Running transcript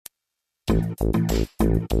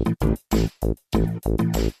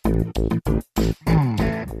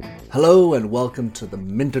Hello and welcome to the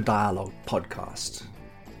Minter Dialogue podcast.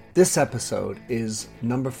 This episode is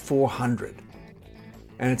number 400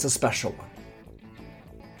 and it's a special one.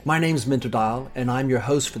 My name's Minter Dial and I'm your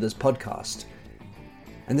host for this podcast.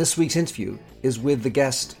 And this week's interview is with the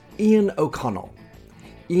guest Ian O'Connell.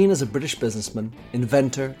 Ian is a British businessman,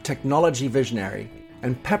 inventor, technology visionary,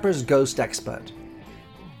 and Pepper's Ghost expert.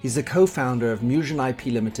 He's the co-founder of Musion IP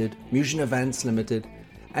Limited, Musion Events Limited,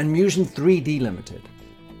 and Musion 3D Limited.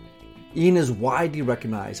 Ian is widely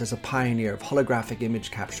recognized as a pioneer of holographic image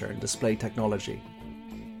capture and display technology.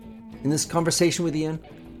 In this conversation with Ian,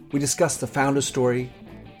 we discuss the founder's story,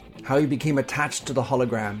 how he became attached to the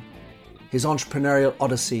hologram, his entrepreneurial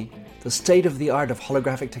odyssey, the state of the art of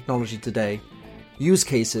holographic technology today, use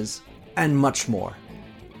cases, and much more.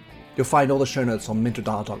 You'll find all the show notes on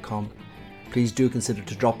minterdial.com. Please do consider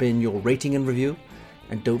to drop in your rating and review,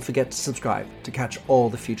 and don't forget to subscribe to catch all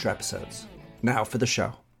the future episodes. Now for the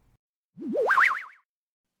show.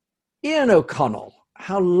 Ian O'Connell,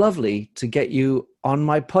 how lovely to get you on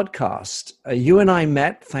my podcast. You and I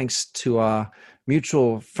met thanks to our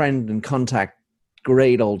mutual friend and contact,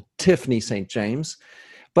 great old Tiffany St. James.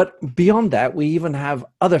 But beyond that, we even have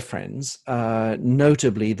other friends,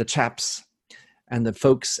 notably the chaps and the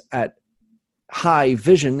folks at High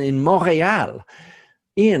Vision in Montreal.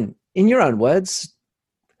 Ian, in your own words,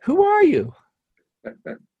 who are you?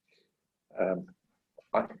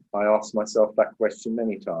 I asked myself that question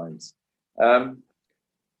many times.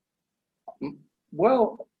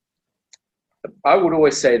 Well, I would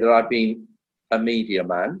always say that I've been a media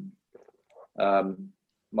man.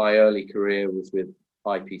 My early career was with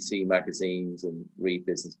IPC magazines and Reed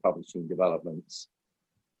Business Publishing Developments.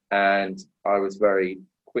 And I was very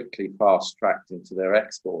quickly fast-tracked into their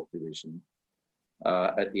export division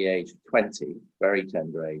at the age of 20, very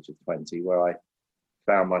tender age of 20, where I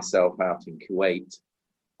found myself out in Kuwait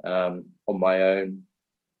on my own,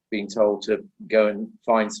 being told to go and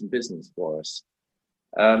find some business for us.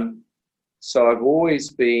 So I've always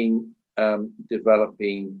been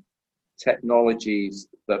developing technologies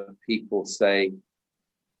that people say,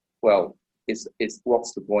 well, it's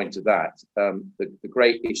what's the point of that? The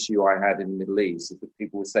great issue I had in the Middle East is that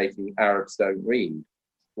people would say to me, Arabs don't read.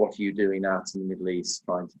 What are you doing out in the Middle East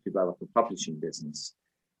trying to develop a publishing business?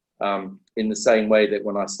 In the same way that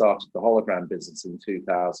when I started the hologram business in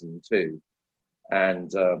 2002,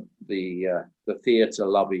 and the theatre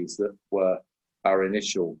lobbies that were our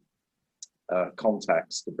initial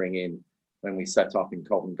contacts to bring in when we set up in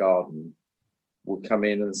Covent Garden would come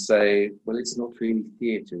in and say, well, it's not really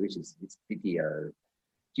theatre, it's video.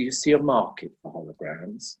 Do you see a market for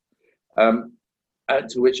holograms?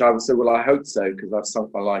 To which I would say, well, I hope so, because I've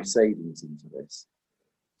sunk my life savings into this.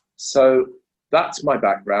 So that's my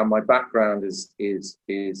background. My background is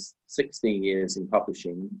 16 years in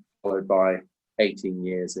publishing, followed by 18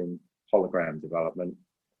 years in hologram development.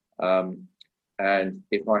 And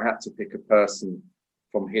if I had to pick a person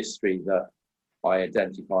from history that I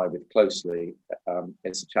identify with closely,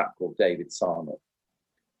 it's a chap called David Sarnoff,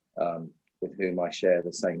 with whom I share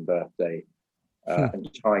the same birthday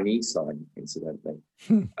and Chinese sign, incidentally.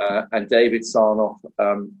 And David Sarnoff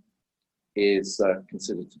is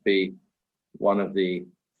considered to be one of the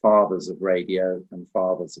fathers of radio and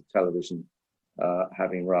fathers of television,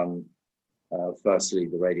 having run firstly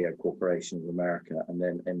the Radio Corporation of America and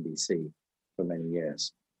then NBC for many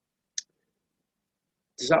years.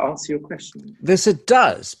 Does that answer your question? This it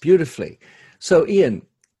does, beautifully. So Ian,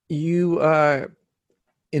 you are,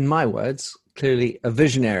 in my words, clearly a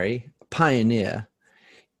visionary, a pioneer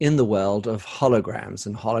in the world of holograms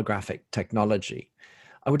and holographic technology.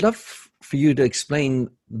 I would love for you to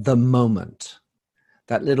explain the moment,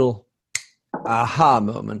 that little aha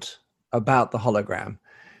moment about the hologram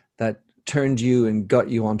that turned you and got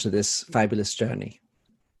you onto this fabulous journey.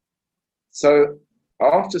 So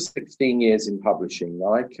after 16 years in publishing,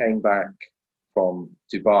 I came back from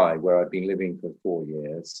Dubai, where I'd been living for 4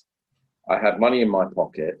 years. I had money in my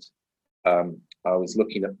pocket. I was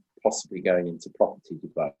looking at possibly going into property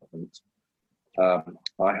development.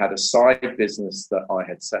 I had a side business that I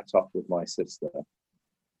had set up with my sister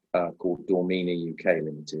called Dormina UK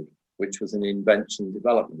Limited, which was an invention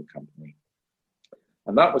development company.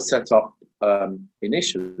 And that was set up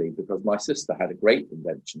initially because my sister had a great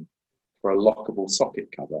invention for a lockable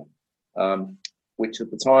socket cover, which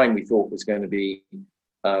at the time we thought was going to be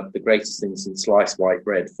the greatest thing since sliced white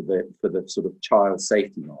bread for the sort of child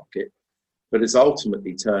safety market, but has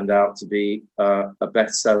ultimately turned out to be a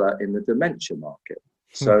bestseller in the dementia market.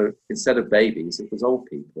 So instead of babies, it was old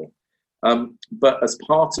people. But as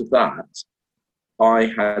part of that, I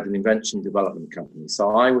had an invention development company.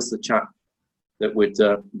 So I was the chap that would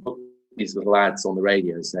book these little ads on the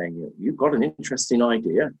radio saying, you've got an interesting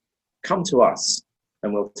idea, come to us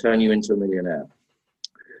and we'll turn you into a millionaire.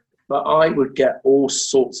 But I would get all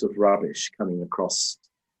sorts of rubbish coming across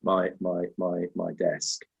my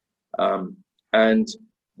desk. And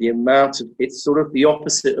the amount of, it's sort of the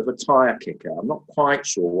opposite of a tire kicker. I'm not quite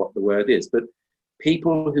sure what the word is, but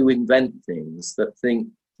people who invent things that think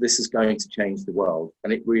this is going to change the world,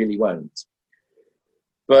 and it really won't.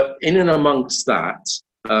 But in and amongst that,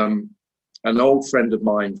 an old friend of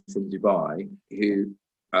mine from Dubai, who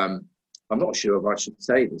I'm not sure if I should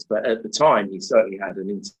say this, but at the time he certainly had an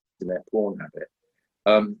internet porn habit.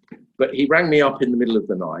 But he rang me up in the middle of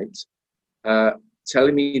the night,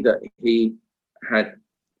 telling me that he had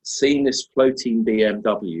seen this floating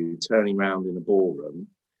BMW turning around in a ballroom,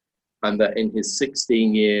 and that in his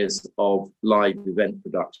 16 years of live event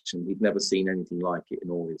production, he'd never seen anything like it in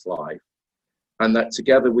all his life. And that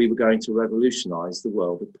together we were going to revolutionize the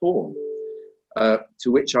world of porn.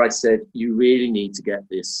 To which I said, you really need to get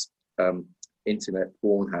this internet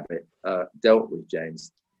porn habit dealt with,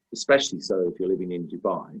 James, especially so if you're living in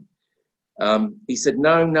Dubai. He said,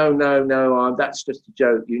 no, that's just a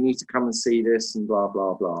joke. You need to come and see this and blah,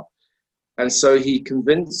 blah, blah. And so he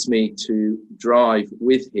convinced me to drive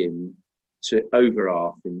with him to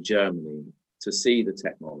Oberarth in Germany to see the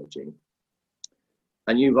technology.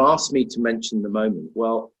 And you've asked me to mention the moment.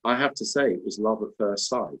 Well, I have to say it was love at first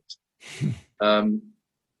sight.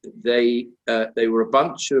 They were a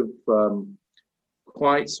bunch of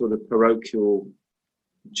quite sort of parochial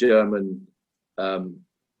German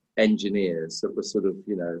engineers that were sort of,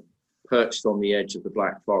 perched on the edge of the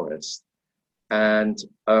Black Forest. And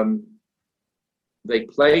they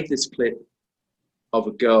played this clip of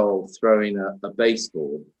a girl throwing a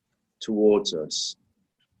baseball towards us.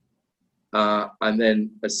 And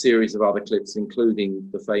then a series of other clips, including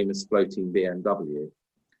the famous floating BMW.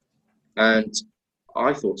 And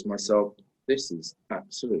I thought to myself, this is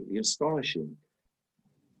absolutely astonishing.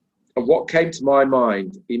 And what came to my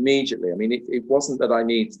mind immediately, I mean, it wasn't that I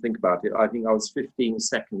needed to think about it. I think I was 15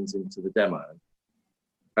 seconds into the demo.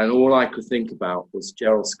 And all I could think about was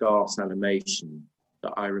Gerald Scarfe's animation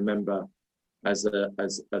that I remember as a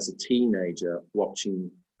teenager watching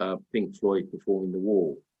Pink Floyd performing The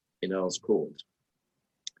Wall in Earl's Court.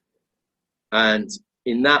 And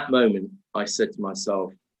in that moment, I said to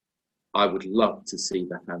myself, I would love to see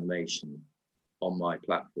that animation on my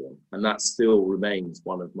platform. And that still remains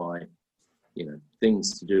one of my,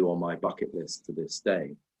 things to do on my bucket list to this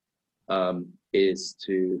day, is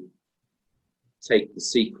to take the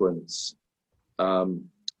sequence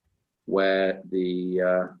where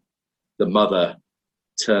the mother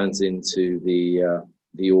turns into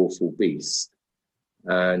the awful beast.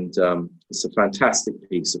 And it's a fantastic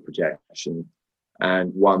piece of projection,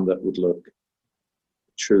 and one that would look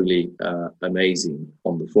truly amazing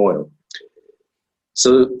on the foil.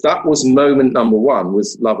 So that was moment number one,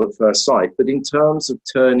 was love at first sight. But in terms of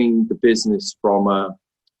turning the business from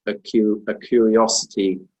a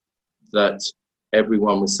curiosity that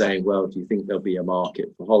everyone was saying, well, do you think there'll be a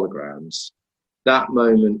market for holograms? That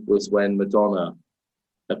moment was when Madonna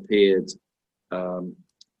appeared on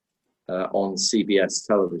CBS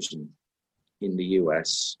television in the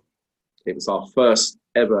US. It was our first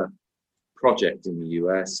ever project in the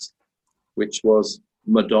US, which was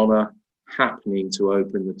Madonna happening to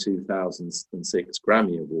open the 2006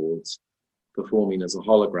 Grammy Awards, performing as a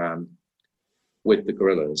hologram with the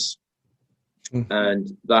Gorillaz.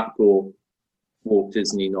 And that brought Walt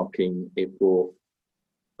Disney knocking. It brought,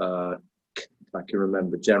 I can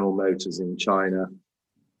remember General Motors in China,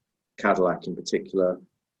 Cadillac in particular,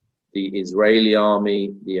 the Israeli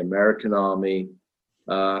army, the American army,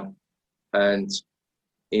 and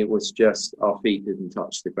it was just, our feet didn't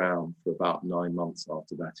touch the ground for about 9 months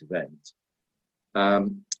after that event.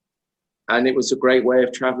 And it was a great way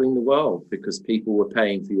of traveling the world, because people were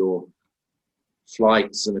paying for your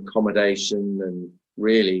flights and accommodation, and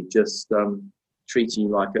really just treating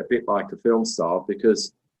you a bit like a film star,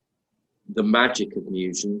 because the magic of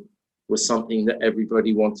Musion was something that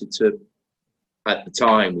everybody wanted to, at the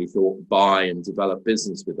time, we thought, buy and develop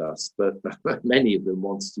business with us. But many of them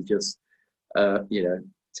wanted to just,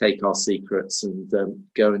 take our secrets and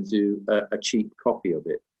go and do a cheap copy of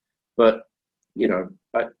it. But,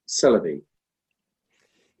 Celebi.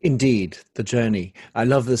 Indeed, the journey. I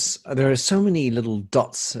love this. There are so many little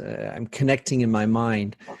dots I'm connecting in my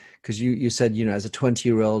mind, because you said, as a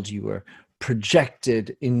 20-year-old, you were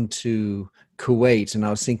projected into Kuwait, and I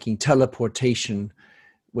was thinking teleportation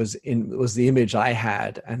was the image I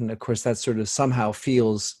had. And of course that sort of somehow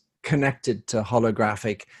feels connected to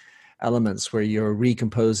holographic elements where you're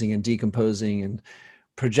recomposing and decomposing and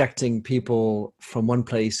projecting people from one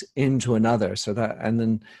place into another. So that, and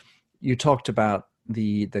then you talked about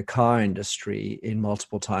the car industry in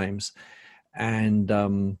multiple times.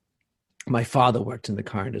 And my father worked in the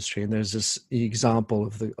car industry, and there's this example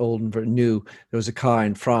of the old and new. There was a car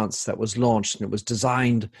in France that was launched, and it was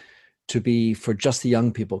designed to be for just the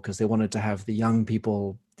young people because they wanted to have the young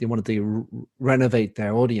people, they wanted to renovate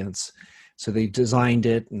their audience. So they designed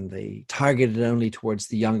it and they targeted it only towards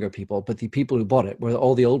the younger people, but the people who bought it were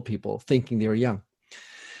all the old people thinking they were young.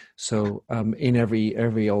 So in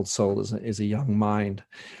every old soul is a young mind.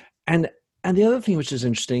 And the other thing which is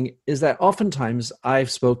interesting is that oftentimes I've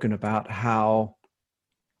spoken about how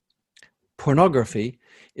pornography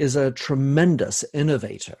is a tremendous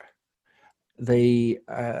innovator. They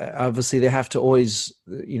obviously they have to always,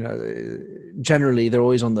 generally they're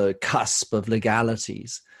always on the cusp of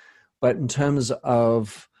legalities. But in terms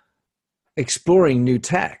of exploring new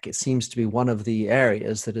tech, it seems to be one of the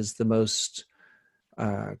areas that is the most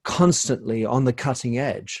constantly on the cutting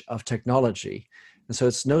edge of technology. And so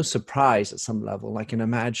it's no surprise at some level, I can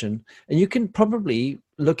imagine. And you can probably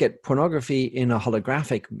look at pornography in a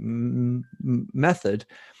holographic method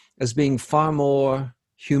as being far more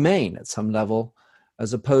humane at some level,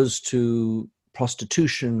 as opposed to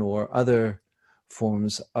prostitution or other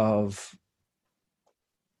forms of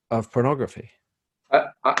pornography.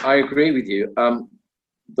 I agree with you.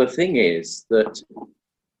 The thing is that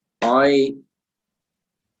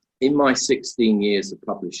in my 16 years of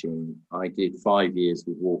publishing, I did 5 years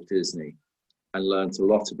with Walt Disney and learned a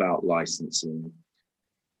lot about licensing.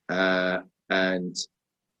 And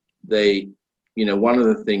they, one of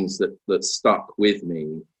the things that stuck with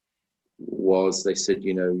me was they said,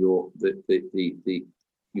 your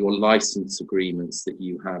license agreements that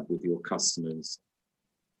you have with your customers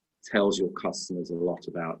tells your customers a lot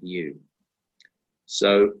about you.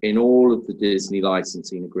 So in all of the Disney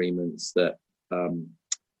licensing agreements that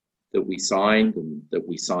we signed and that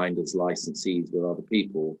we signed as licensees with other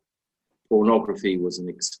people, pornography was an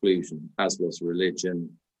exclusion, as was religion,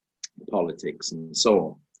 politics, and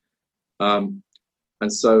so on.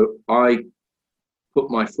 And so I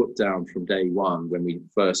put my foot down from day one when we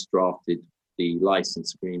first drafted the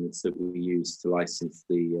license agreements that we used to license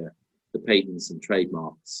the patents and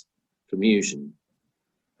trademarks for Musion,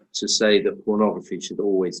 to say that pornography should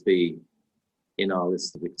always be in our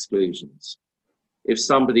list of exclusions. If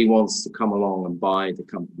somebody wants to come along and buy the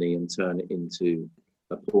company and turn it into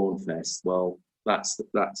a porn fest, well, that's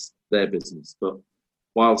their business. But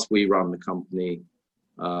whilst we run the company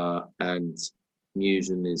and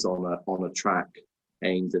Musion is on a track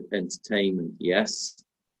aimed at entertainment, yes.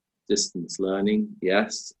 Distance learning,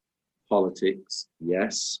 yes. Politics,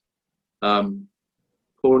 yes.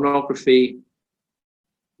 Pornography,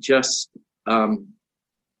 just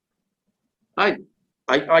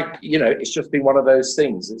it's just been one of those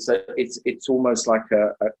things. It's almost like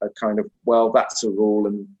a kind of, well, that's a rule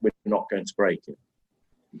and we're not going to break it.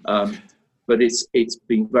 But it's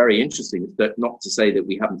been very interesting. That not to say that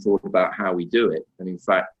we haven't thought about how we do it. And in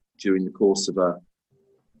fact, during the course of a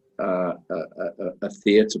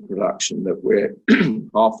theatre production that we're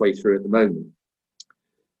halfway through at the moment,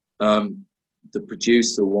 the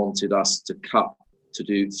producer wanted us to cut to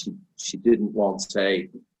do. She didn't want a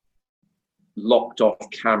locked off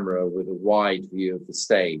camera with a wide view of the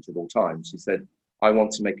stage at all times. She said, I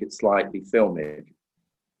want to make it slightly filmic.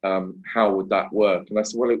 How would that work? And I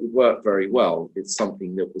said, well, it would work very well. It's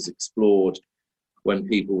something that was explored when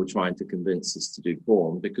people were trying to convince us to do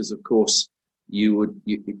porn, because of course you would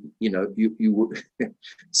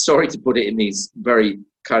sorry to put it in these very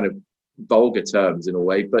kind of vulgar terms in a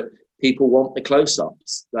way, but people want the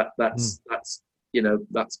close-ups. That's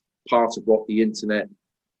part of what the internet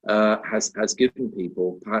has given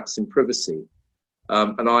people, perhaps in privacy.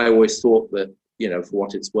 And I always thought that, for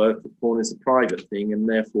what it's worth, porn is a private thing, and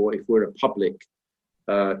therefore, if we're a public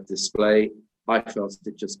display, I felt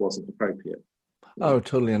it just wasn't appropriate. Oh,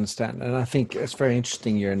 totally understand. And I think it's very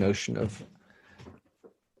interesting, your notion of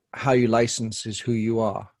how you license is who you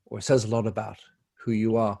are, or it says a lot about who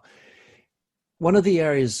you are. One of the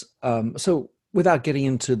areas, so without getting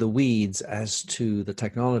into the weeds as to the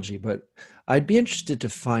technology, but I'd be interested to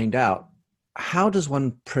find out, how does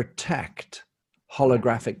one protect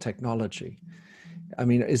holographic technology? I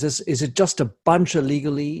mean, is it just a bunch of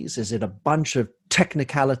legalese? Is it a bunch of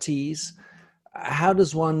technicalities? How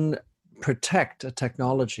does one protect a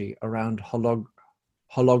technology around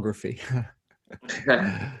holography?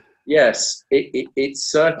 Yes,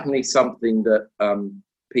 it's certainly something that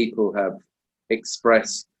people have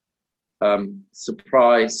expressed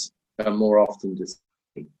surprise and more often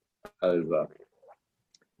dismay over,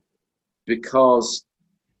 because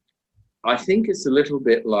I think it's a little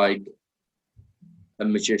bit like a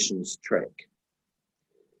magician's trick.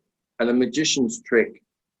 And a magician's trick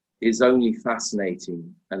is only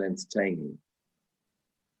fascinating and entertaining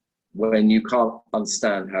when you can't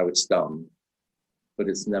understand how it's done, but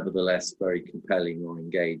it's nevertheless very compelling or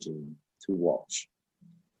engaging to watch.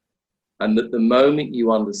 And that the moment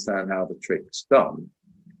you understand how the trick's done,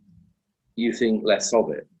 you think less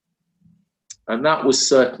of it. And that was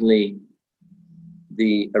certainly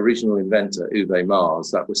the original inventor, Uwe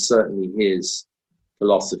Mars, that was certainly his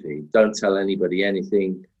philosophy. Don't tell anybody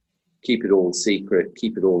anything, keep it all secret,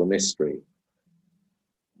 keep it all a mystery.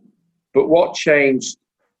 But what changed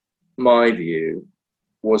my view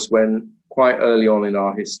was when, quite early on in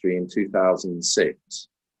our history in 2006,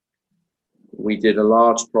 we did a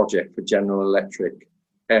large project for General Electric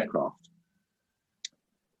aircraft.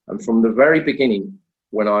 And from the very beginning,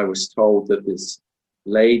 when I was told that this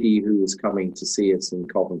lady who was coming to see us in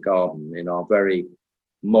Covent Garden, in our very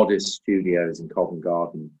modest studios in Covent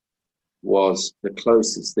Garden, was the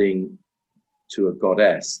closest thing to a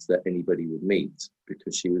goddess that anybody would meet,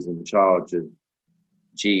 because she was in charge of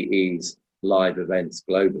GE's live events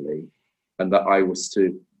globally, and that I was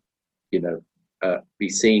to, be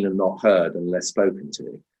seen and not heard unless spoken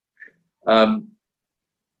to.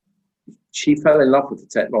 She fell in love with the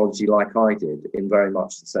technology like I did, in very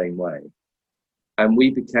much the same way. And we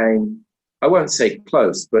became, I won't say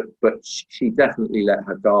close, but she definitely let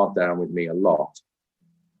her guard down with me a lot.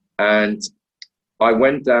 And I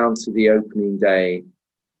went down to the opening day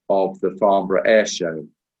of the Farnborough Air Show,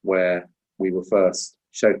 where we were first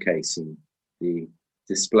showcasing the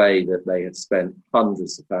display that they had spent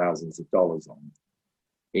hundreds of thousands of dollars on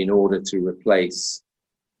in order to replace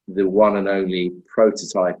the one and only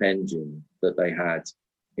prototype engine that they had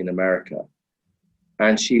in America.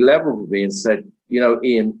 And she leveled with me and said,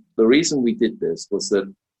 Ian, the reason we did this was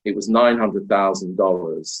that it was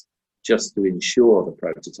 $900,000 just to insure the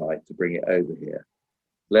prototype, to bring it over here,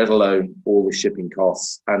 let alone all the shipping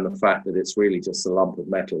costs and the fact that it's really just a lump of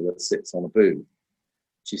metal that sits on a booth.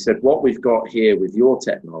 She said, what we've got here with your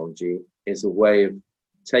technology is a way of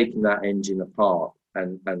taking that engine apart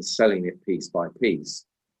and selling it piece by piece.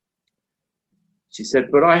 She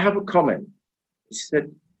said, but I have a comment. She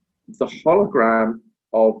said, the hologram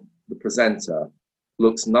of the presenter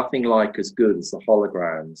looks nothing like as good as the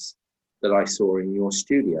holograms that I saw in your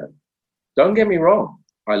studio. Don't get me wrong.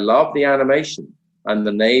 I love the animation, and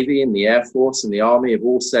the Navy and the Air Force and the Army have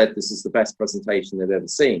all said this is the best presentation they've ever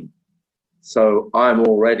seen. So I'm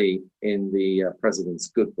already in the President's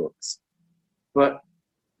good books. But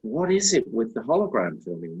what is it with the hologram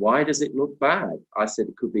filming? Why does it look bad? I said,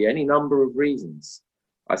 it could be any number of reasons.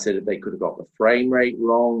 I said that they could have got the frame rate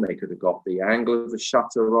wrong. They could have got the angle of the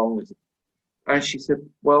shutter wrong. And she said,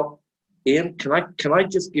 well, Ian, can I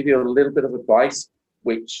just give you a little bit of advice,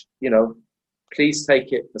 which, please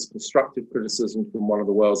take it as constructive criticism from one of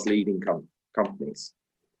the world's leading companies.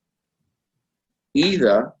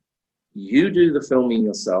 Either you do the filming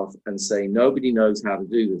yourself and say, nobody knows how to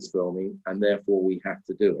do this filming, and therefore we have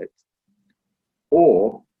to do it.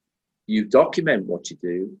 Or you document what you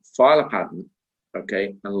do, file a patent,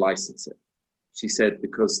 and license it. She said,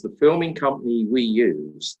 because the filming company we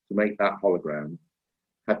use to make that hologram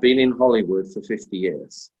have been in Hollywood for 50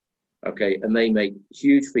 years. And they make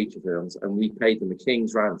huge feature films, and we paid them a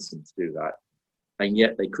king's ransom to do that. And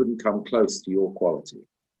yet they couldn't come close to your quality.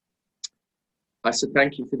 I said,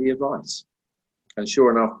 thank you for the advice. And sure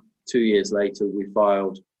enough, 2 years later, we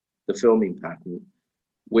filed the filming patent,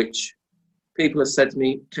 which people have said to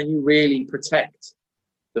me, can you really protect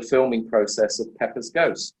the filming process of Pepper's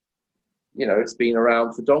Ghost? It's been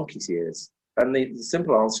around for donkey's years. And the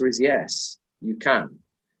simple answer is yes, you can,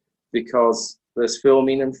 because there's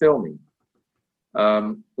filming and filming.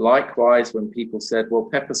 Likewise, when people said, well,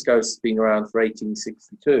 Pepper's Ghost has been around for since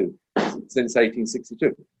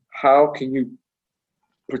 1862. How can you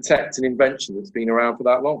protect an invention that's been around for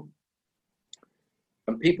that long?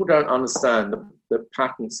 And people don't understand that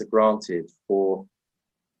patents are granted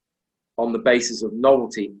on the basis of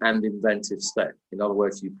novelty and inventive step. In other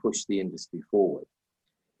words, you push the industry forward.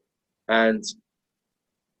 And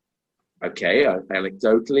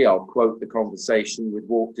anecdotally, I'll quote the conversation with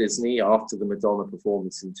Walt Disney after the Madonna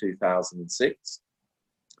performance in 2006.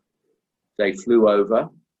 They flew over,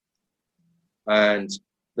 and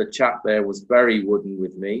the chap there was very wooden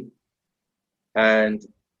with me. And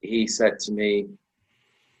he said to me,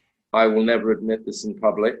 I will never admit this in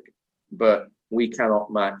public, but we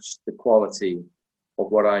cannot match the quality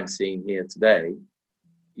of what I'm seeing here today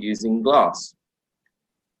using glass.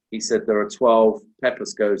 He said there are 12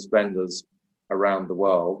 Peppersco's vendors around the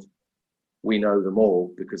world. We know them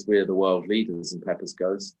all because we're the world leaders in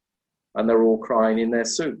Peppersco's, and they're all crying in their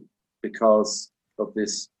soup because of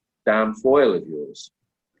this damn foil of yours.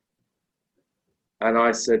 And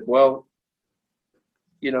I said, well,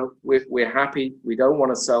 you know, we're happy. We don't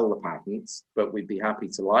want to sell the patents, but we'd be happy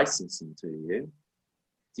to license them to you.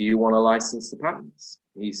 Do you want to license the patents?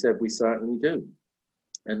 He said, we certainly do.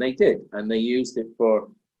 And they did. And they used it for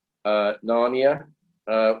Narnia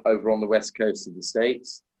over on the west coast of the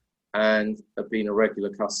States, and have been a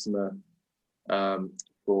regular customer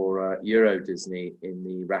for Euro Disney in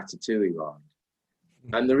the Ratatouille ride.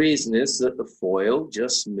 And the reason is that the foil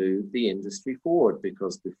just moved the industry forward,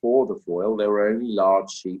 because before the foil, there were only large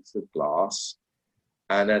sheets of glass.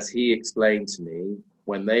 And as he explained to me,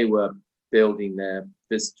 when they were building their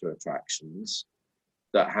visitor attractions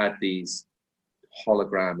that had these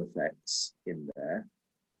hologram effects in there,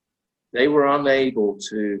 they were unable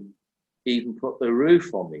to even put the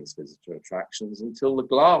roof on these visitor attractions until the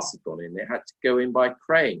glass had gone in. It had to go in by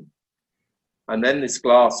crane. And then this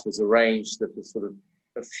glass was arranged that was sort of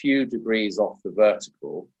a few degrees off the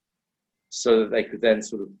vertical, so that they could then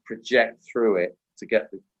sort of project through it to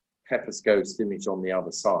get the Pepper's Ghost image on the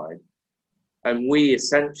other side. And we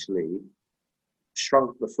essentially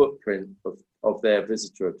shrunk the footprint of their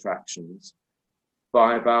visitor attractions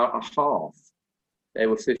by about a half. They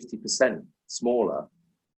were 50% smaller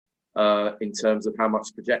in terms of how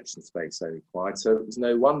much projection space they required. So it was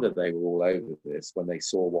no wonder they were all over this when they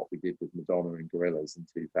saw what we did with Madonna and Gorillas in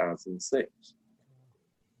 2006.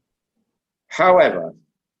 However,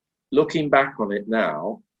 looking back on it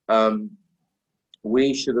now,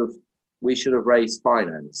 we should have raised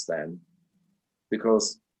finance then,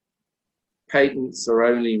 because patents are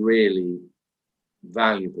only really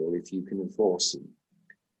valuable if you can enforce them.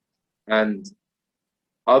 And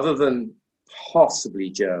other than possibly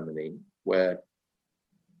Germany, where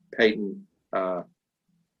patent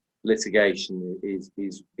litigation is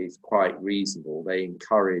quite reasonable, they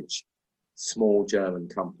encourage small German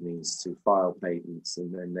companies to file patents,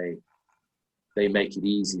 and then they make it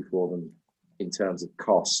easy for them in terms of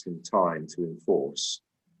cost and time to enforce.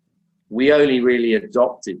 We only really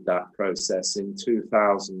adopted that process in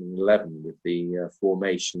 2011 with the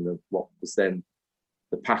formation of what was then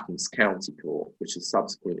the Patents County Court, which has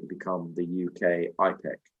subsequently become the UK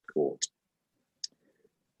IPEC Court.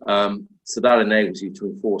 So that enables you to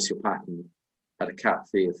enforce your patent at a cap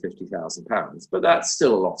fee of £50,000, but that's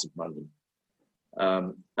still a lot of money.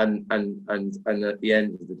 And at the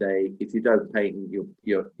end of the day, if you don't patent your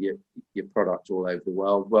product all over the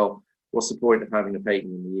world, well, what's the point of having a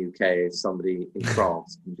patent in the UK if somebody in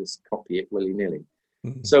France can just copy it willy-nilly?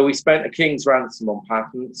 Mm-hmm. So we spent a king's ransom on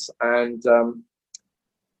patents, and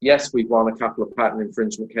yes, we've won a couple of patent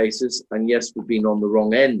infringement cases, and yes, we've been on the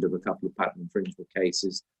wrong end of a couple of patent infringement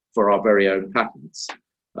cases for our very own patents.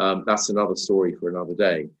 That's another story for another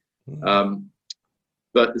day. Mm-hmm.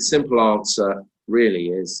 But the simple answer really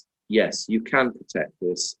is, yes, you can protect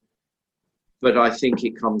this, but I think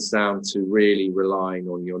it comes down to really relying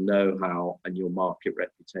on your know-how and your market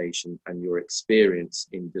reputation and your experience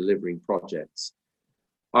in delivering projects.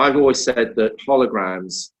 I've always said that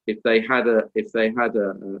holograms, if they had a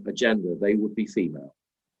gender, they would be female,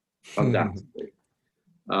 undoubtedly.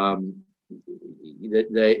 They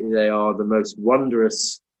are the most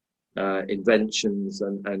wondrous inventions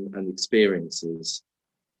and experiences.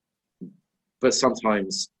 But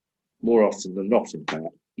sometimes, more often than not, in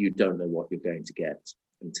fact, you don't know what you're going to get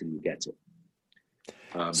until you get it.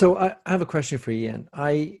 So I have a question for Ian.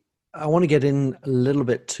 I want to get in a little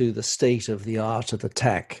bit to the state of the art of the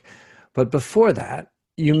tech. But before that,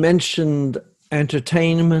 you mentioned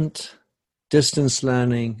entertainment, distance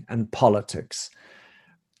learning, and politics.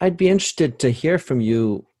 I'd be interested to hear from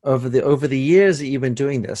you over the years that you've been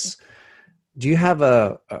doing this. Do you have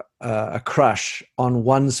a crush on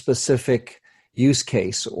one specific use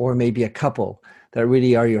case, or maybe a couple that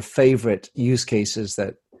really are your favorite use cases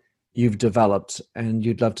that you've developed and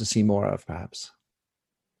you'd love to see more of, perhaps?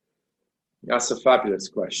 That's a fabulous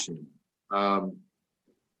question,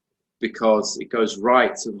 because it goes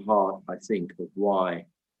right to the heart, I think, of why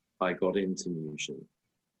I got into motion.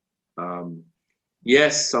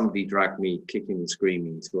 Yes, somebody dragged me kicking and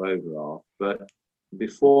screaming to Overarth, but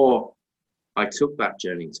before I took that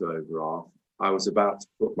journey to Overarth, I was about to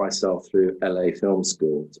put myself through LA Film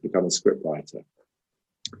School to become a scriptwriter.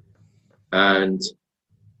 And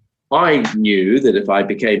I knew that if I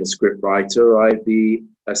became a scriptwriter, I'd be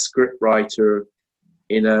a scriptwriter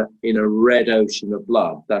in a red ocean of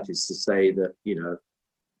blood. That is to say that, you know,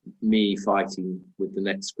 me fighting with the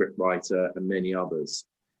next scriptwriter and many others.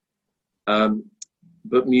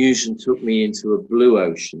 But Musion took me into a blue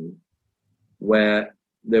ocean where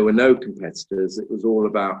there were no competitors. It was all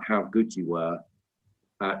about how good you were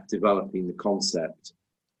at developing the concept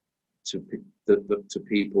to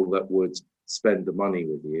people that would spend the money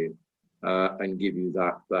with you and give you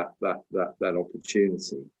that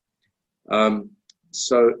opportunity.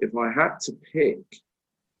 So if I had to pick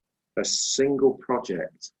a single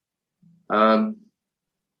project, one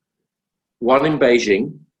in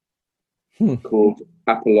Beijing called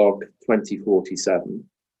Apolog 2047,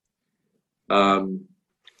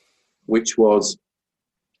 which was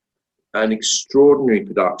an extraordinary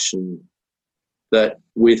production that,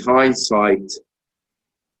 with hindsight,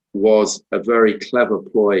 was a very clever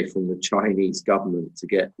ploy from the Chinese government to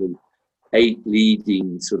get the 8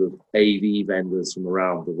 leading sort of AV vendors from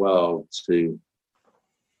around the world to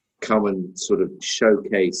come and sort of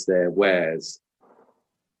showcase their wares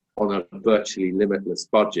on a virtually limitless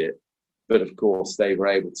budget. But of course, they were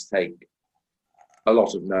able to take a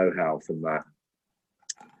lot of know-how from that.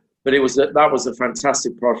 But that was a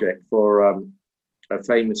fantastic project for a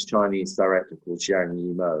famous Chinese director called Zhang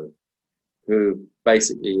Yimou, who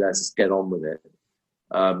basically let us get on with it.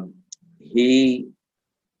 He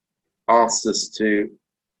asked us to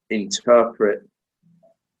interpret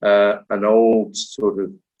an old sort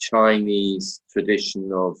of Chinese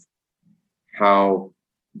tradition of how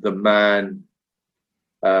the man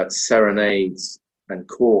serenades and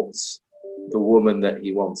courts the woman that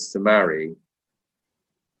he wants to marry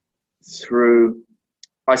through,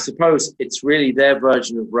 I suppose it's really their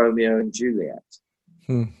version of Romeo and Juliet.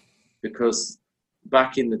 Because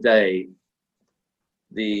back in the day,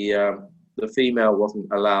 the female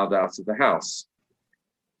wasn't allowed out of the house,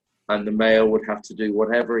 and the male would have to do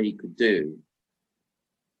whatever he could do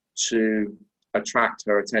to attract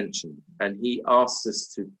her attention. And he asked us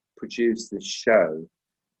to produce this show,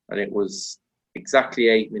 and it was exactly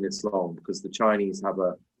 8 minutes long, because the Chinese have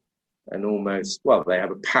they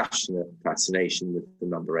have a passionate fascination with the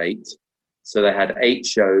number 8. So they had 8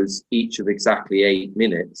 shows, each of exactly 8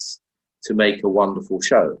 minutes, to make a wonderful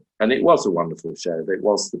show. And it was a wonderful show. It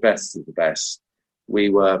was the best of the best. We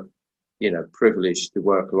were, privileged to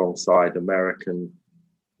work alongside American,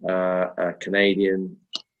 Canadian,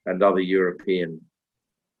 and other European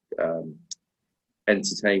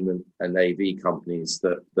entertainment and AV companies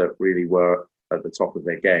that really were at the top of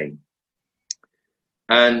their game.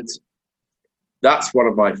 And that's one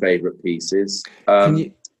of my favorite pieces.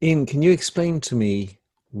 Can you explain to me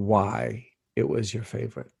why it was your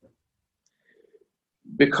favorite?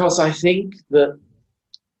 Because I think that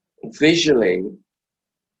visually,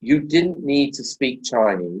 you didn't need to speak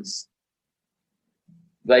Chinese.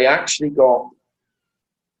 They actually got,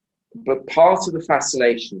 but part of the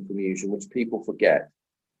fascination for Musion, which people forget,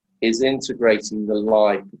 is integrating the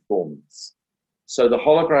live performance. So the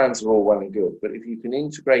holograms are all well and good, but if you can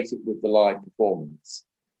integrate it with the live performance,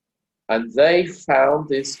 and they found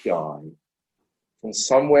this guy from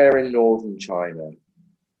somewhere in northern China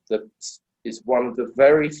that is one of the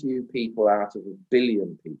very few people out of 1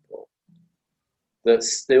 billion people that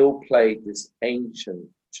still played this ancient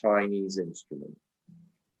Chinese instrument.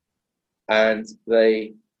 And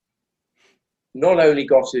they not only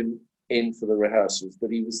got him in for the rehearsals,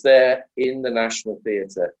 but he was there in the National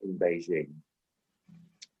Theatre in Beijing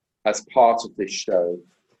as part of this show,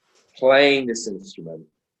 playing this instrument.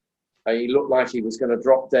 And he looked like he was going to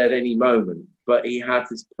drop dead any moment, but he had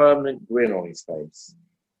this permanent grin on his face.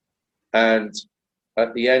 And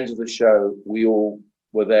at the end of the show, we all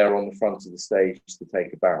were there on the front of the stage to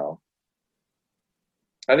take a bow.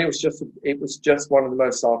 And it was just one of the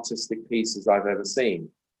most artistic pieces I've ever seen.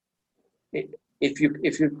 If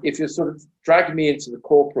you're sort of dragging me into the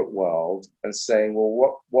corporate world and saying,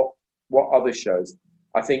 well, what other shows?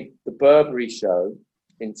 I think the Burberry show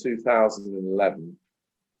in 2011.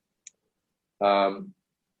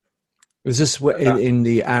 Was this in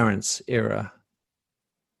the Arendts era?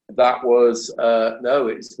 That was no.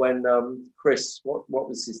 It's when Chris, what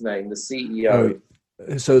was his name? The CEO.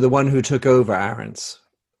 Oh, so the one who took over Arendts.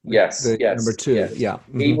 Yes. Number 2. Yes. Yeah.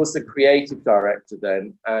 Mm-hmm. He was the creative director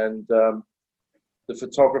then, and the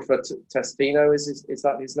photographer Testino is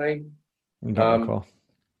that his name? I don't recall.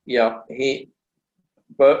 Yeah,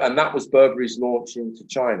 and that was Burberry's launch into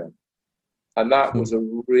China, and that was a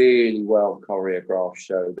really well choreographed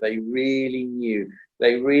show. They really knew.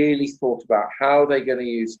 They really thought about how they're going to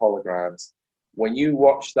use holograms. When you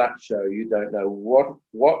watch that show, you don't know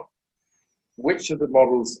which of the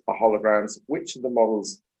models are holograms, which of the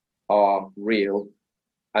models are real,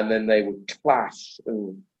 and then they would clash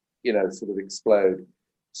and sort of explode.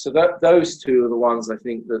 So those two are the ones I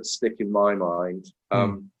think that stick in my mind.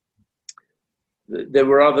 There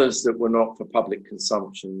were others that were not for public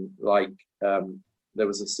consumption, like there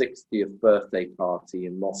was a 60th birthday party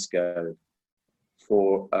in Moscow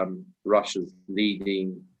for Russia's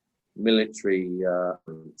leading military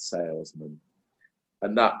salesman,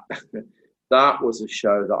 and that that was a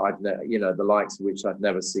show that the likes of which I'd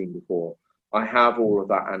never seen before. I have all of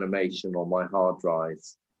that animation on my hard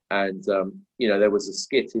drives, and there was a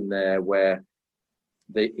skit in there where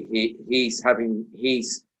he's having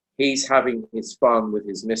his fun with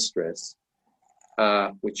his mistress,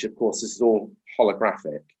 which of course is all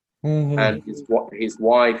holographic, and his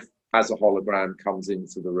wife as a hologram comes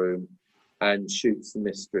into the room and shoots the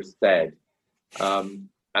mistress dead.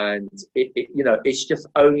 And it's just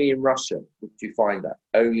only in Russia would you find that,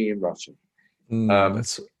 only in Russia.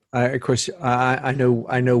 Of course, I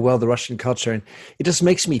know well the Russian culture, and it just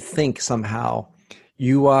makes me think somehow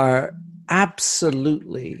you are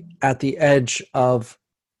absolutely at the edge of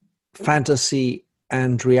fantasy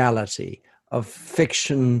and reality, of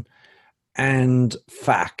fiction and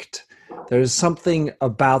fact. There's something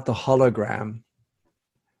about the hologram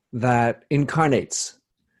that incarnates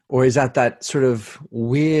or is at that sort of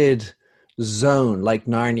weird zone like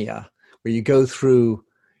Narnia, where you go through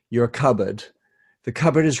your cupboard. The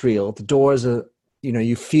cupboard is real. The doors are,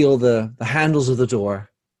 you feel the handles of the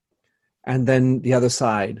door. And then the other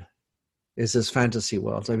side is this fantasy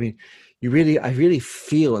world. I mean, I really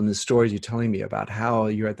feel in the stories you're telling me about how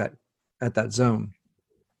you're at that zone.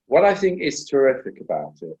 What I think is terrific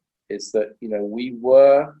about it is that, we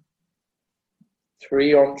were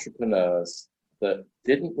three entrepreneurs that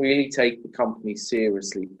didn't really take the company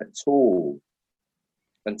seriously at all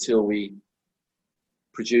until we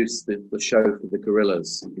produced the show for the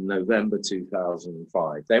Gorillas in November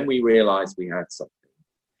 2005. Then we realized we had something.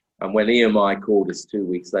 And when EMI called us 2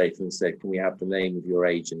 weeks later and said, "Can we have the name of your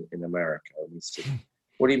agent in America?" And we said,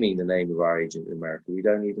 "What do you mean the name of our agent in America? We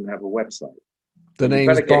don't even have a website." The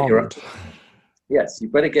name's Bond. Yes, you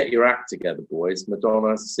better get your act together, boys.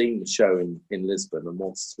 Madonna's seen the show in Lisbon and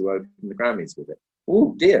wants to open the Grammys with it.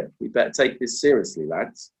 Oh dear, we better take this seriously,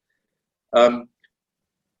 lads.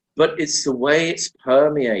 But it's the way it's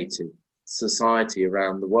permeated society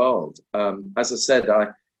around the world. As I said,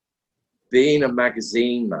 being a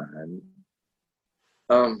magazine man,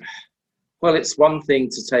 well, it's one thing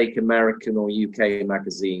to take American or UK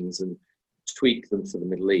magazines and tweak them for the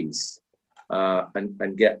Middle East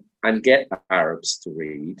and get Arabs to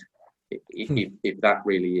read, if that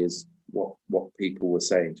really is what people were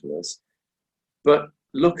saying to us. But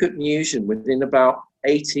look at Musion. Within about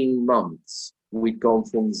 18 months, we'd gone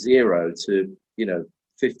from 0 to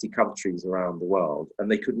 50 countries around the world, and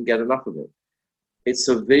they couldn't get enough of it. It's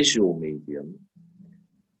a visual medium,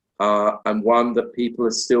 and one that people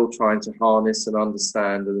are still trying to harness and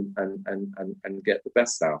understand and get the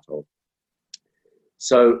best out of.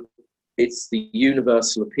 So it's the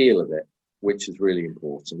universal appeal of it, which is really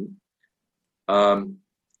important.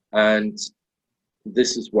 And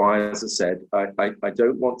this is why, as I said, I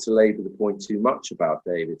don't want to labor the point too much about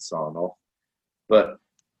David Sarnoff, but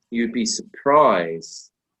you'd be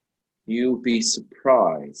surprised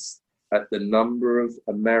at the number of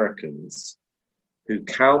Americans who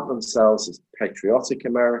count themselves as patriotic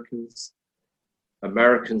Americans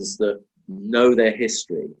that know their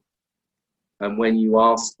history. And when you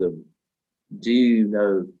ask them, do you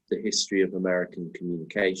know the history of American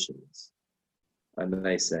communications? And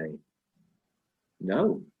they say,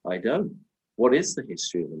 no, I don't. What is the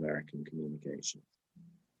history of American communications?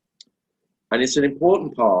 And it's an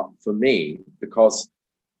important part for me because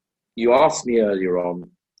you asked me earlier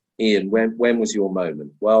on, Ian, when was your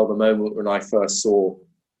moment? Well, the moment when I first saw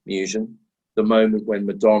Musion, the moment when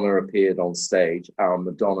Madonna appeared on stage, our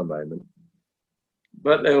Madonna moment.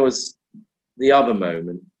 But there was the other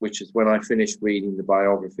moment, which is when I finished reading the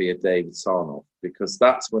biography of David Sarnoff, because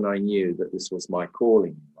that's when I knew that this was my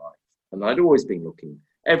calling in life. And I'd always been looking.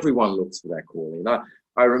 Everyone looks for their calling.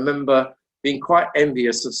 I remember being quite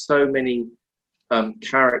envious of so many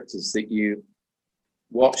characters that you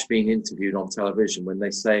watch being interviewed on television when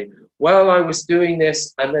they say, well, I was doing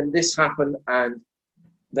this and then this happened and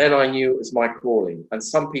then I knew it was my calling. And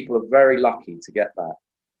some people are very lucky to get that,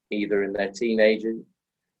 either in their teenagers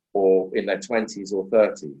or in their 20s or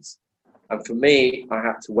 30s. And for me, I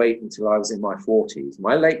had to wait until I was in my 40s,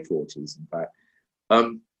 my late 40s, in fact.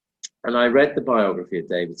 And I read the biography of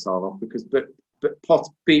David Sarnoff because,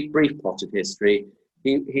 brief potted history,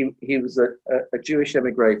 he was a Jewish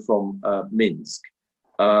emigre from Minsk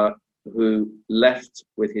who left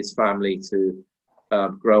with his family to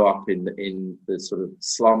grow up in the sort of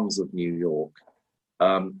slums of New York.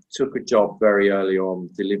 took a job very early on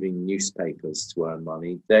delivering newspapers to earn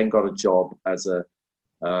money, then got a job as a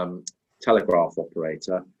telegraph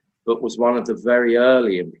operator, but was one of the very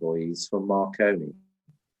early employees for Marconi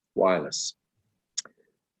Wireless.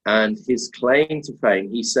 And his claim to fame,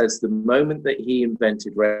 he says the moment that he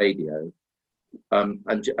invented radio,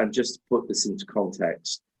 and just to put this into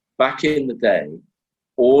context, back in the day,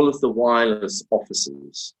 all of the wireless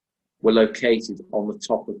offices were located on the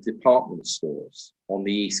top of department stores on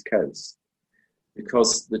the East Coast,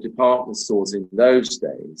 because the department stores in those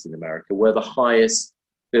days in America were the highest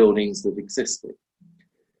buildings that existed.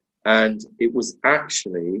 And it was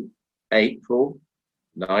actually April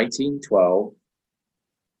 1912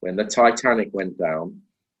 when the Titanic went down.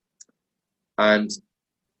 And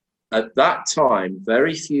at that time,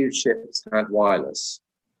 very few ships had wireless.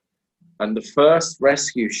 And the first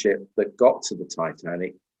rescue ship that got to the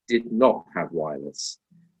Titanic did not have wireless.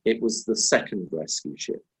 It was the second rescue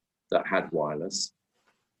ship that had wireless.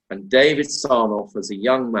 And David Sarnoff, as a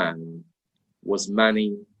young man, was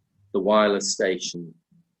manning the wireless station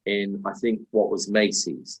in, I think, what was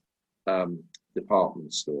Macy's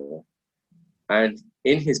department store. And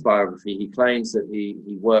in his biography, he claims that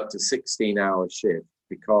he worked a 16-hour shift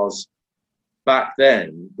because back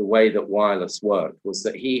then, the way that wireless worked was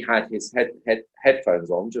that he had his headphones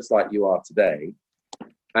on, just like you are today,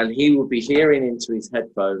 and he would be hearing into his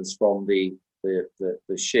headphones from the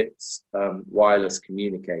ship's wireless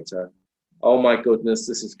communicator, "Oh my goodness,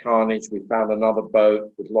 this is carnage. We found another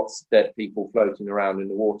boat with lots of dead people floating around in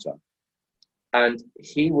the water." And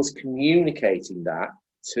he was communicating that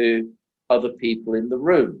to other people in the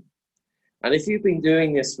room. And if you've been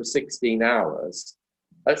doing this for 16 hours,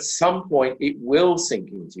 at some point it will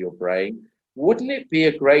sink into your brain. Wouldn't it be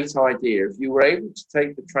a great idea if you were able to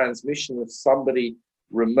take the transmission of somebody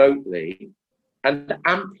remotely and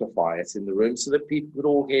amplify it in the room so that people could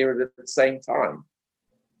all hear it at the same time?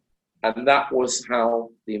 And that was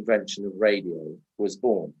how the invention of radio was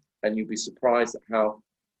born. And you'd be surprised at how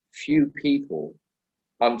few people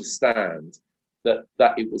understand that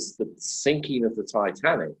it was the sinking of the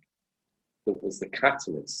Titanic that was the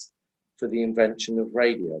catalyst for the invention of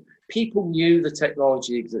radio. People knew the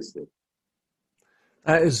technology existed.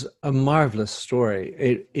 That is a marvelous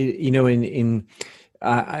story. You know,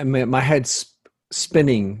 my head's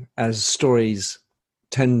spinning as stories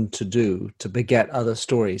tend to do to beget other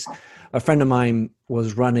stories. A friend of mine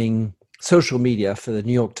was running social media for the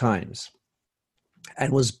New York Times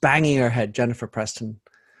and was banging her head, Jennifer Preston,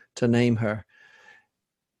 to name her.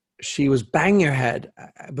 She was banging her head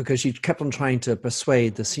because she kept on trying to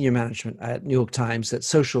persuade the senior management at New York Times that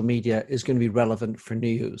social media is going to be relevant for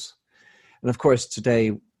news. And of course,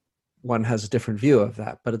 today one has a different view of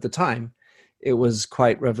that. But at the time, it was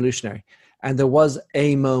quite revolutionary. And there was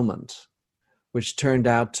a moment which turned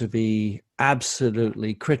out to be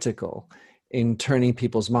absolutely critical in turning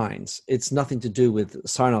people's minds. It's nothing to do with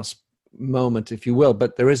Sarnoff's moment, if you will,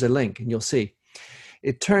 but there is a link, and you'll see.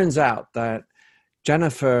 It turns out that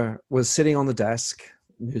Jennifer was sitting on the desk,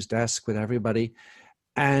 news desk with everybody,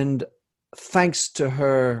 and thanks to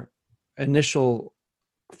her initial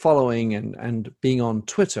following and being on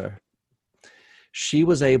Twitter, she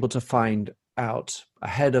was able to find out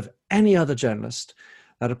ahead of any other journalist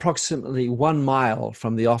that approximately 1 mile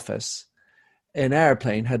from the office, an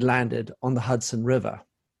airplane had landed on the Hudson River.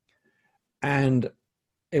 And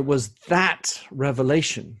it was that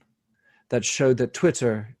revelation that showed that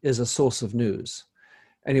Twitter is a source of news.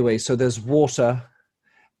 Anyway, so there's water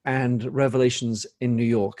and revelations in New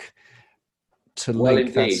York to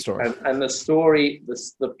link that story. And the story,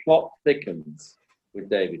 the plot thickens with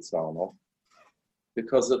David Sarnoff,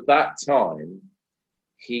 because at that time,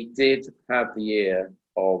 he did have the ear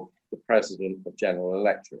of the president of General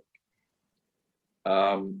Electric,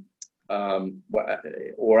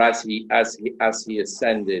 or as he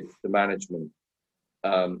ascended the management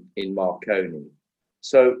in Marconi.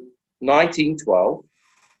 So 1912,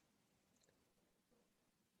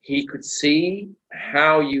 he could see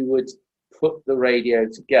how you would put the radio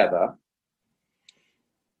together,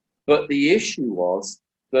 but the issue was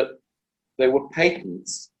that there were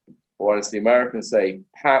patents, or as the Americans say,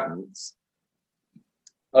 patents,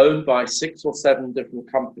 owned by 6 or 7 different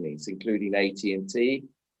companies, including AT&T,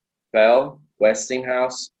 Bell,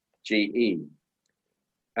 Westinghouse, GE.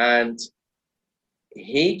 And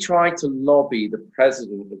he tried to lobby the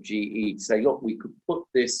president of GE to say, look, we could put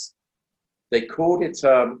this, they called it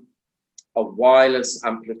a wireless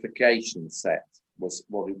amplification set, was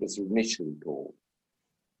what it was initially called.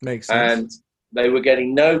 Makes sense. And they were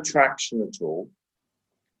getting no traction at all.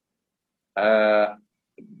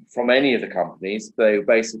 from any of the companies. They were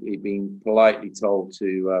basically being politely told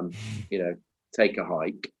to, take a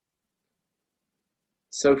hike.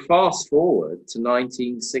 So fast forward to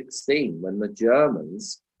 1916, when the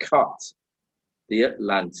Germans cut the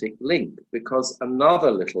Atlantic link, because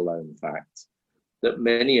another little known fact that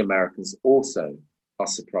many Americans also are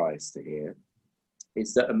surprised to hear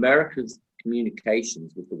is that America's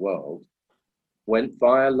communications with the world went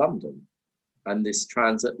via London and this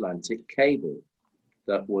transatlantic cable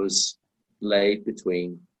that was laid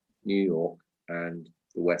between New York and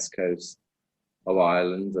the west coast of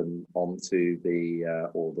Ireland and onto the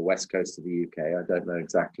west coast of the UK. I don't know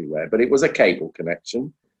exactly where, but it was a cable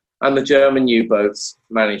connection, and the German U-boats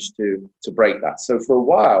managed to break that. So for a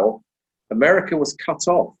while, America was cut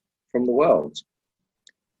off from the world.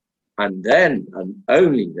 And then, and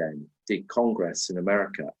only then, did Congress in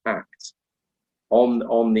America act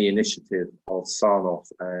on the initiative of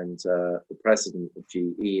Sarnoff and the president of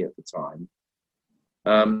GE at the time,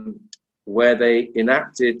 where they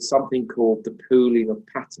enacted something called the pooling of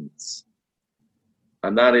patents.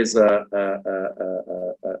 And that is a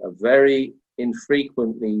very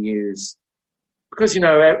infrequently used, because,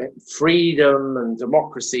 freedom and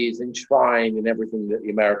democracy is enshrined in everything that the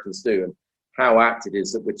Americans do. And how apt it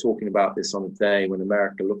is that we're talking about this on a day when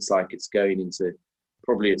America looks like it's going into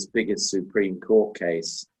probably its biggest Supreme Court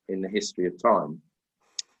case in the history of time.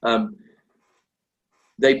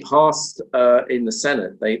 They passed in the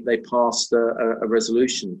Senate, they passed a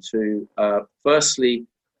resolution to firstly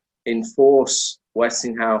enforce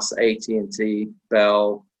Westinghouse, AT&T,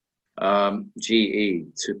 Bell,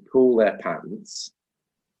 GE to pool their patents.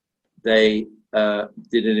 They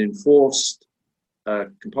did an enforced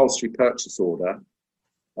compulsory purchase order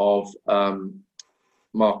of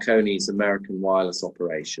Marconi's American wireless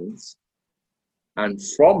operations. And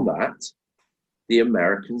from that, the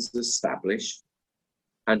Americans established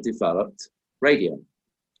and developed radio.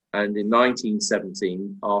 And in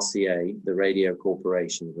 1917, RCA, the Radio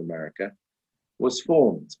Corporation of America, was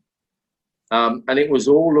formed. And it was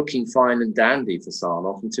all looking fine and dandy for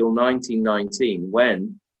Sarnoff until 1919,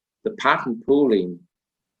 when the patent pooling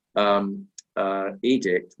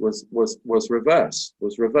edict was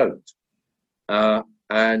revoked.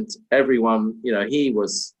 And everyone, he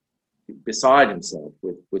was beside himself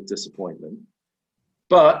with disappointment.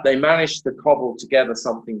 But they managed to cobble together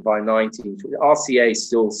something by 1920. RCA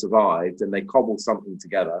still survived, and they cobbled something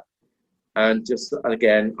together. And just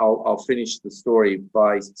again, I'll finish the story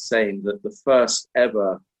by saying that the first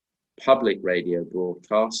ever public radio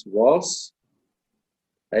broadcast was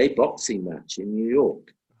a boxing match in New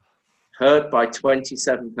York, heard by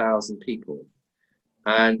 27,000 people.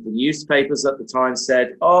 And the newspapers at the time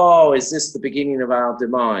said, "Oh, is this the beginning of our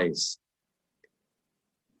demise?"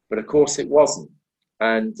 But of course it wasn't.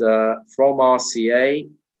 And from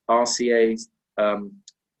RCA's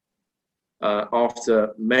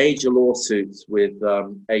after major lawsuits with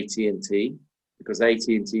AT&T, because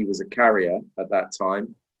AT&T was a carrier at that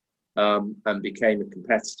time and became a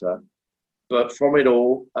competitor. But from it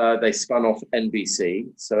all, they spun off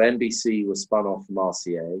NBC. So NBC was spun off from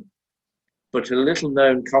RCA. But a little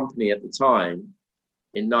known company at the time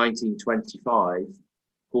in 1925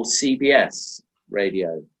 called CBS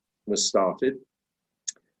Radio was started.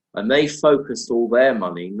 And they focused all their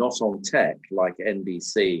money not on tech like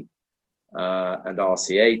NBC and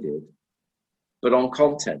RCA did, but on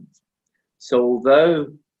content. So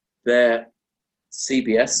although their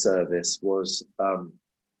CBS service was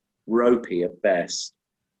ropey at best,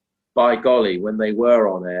 by golly, when they were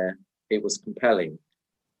on air, it was compelling.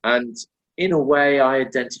 And in a way, I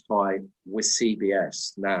identify with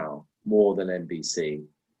CBS now more than NBC.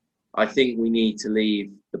 I think we need to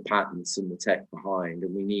leave the patents and the tech behind,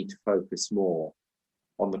 and we need to focus more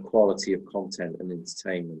on the quality of content and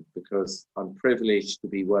entertainment, because I'm privileged to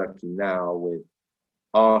be working now with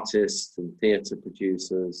artists and theatre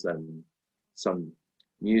producers and some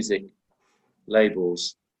music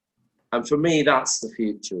labels. And for me, that's the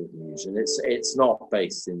future of music. It's not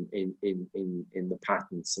based in the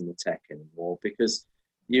patents and the tech anymore, because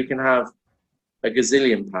you can have a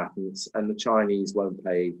gazillion patents and the Chinese won't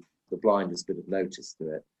pay the blindest bit of notice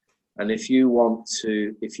to it. And if you're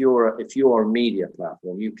a media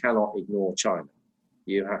platform, you cannot ignore China.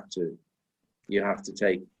 You have to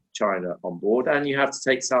take China on board, and you have to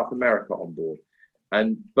take South America on board.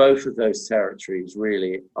 And both of those territories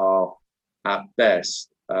really are at best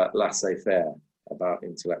laissez-faire about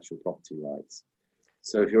intellectual property rights.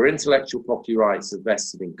 So if your intellectual property rights are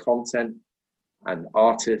vested in content and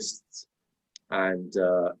artists and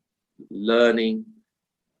learning,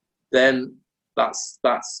 then that's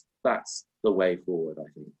the way forward, I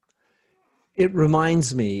think. It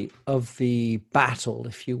reminds me of the battle,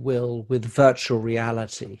 if you will, with virtual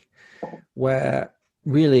reality, where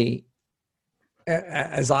really,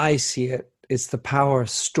 as I see it, it's the power of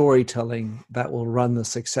storytelling that will run the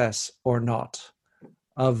success or not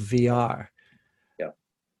of VR. Yeah.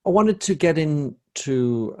 I wanted to get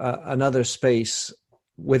into another space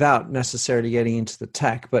without necessarily getting into the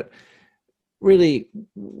tech, but really,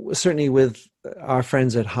 certainly with our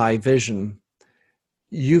friends at High Vision,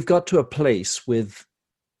 you've got to a place with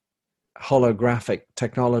holographic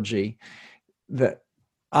technology that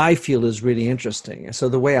I feel is really interesting. So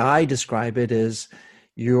the way I describe it is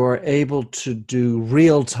you're able to do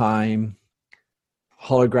real-time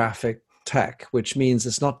holographic tech, which means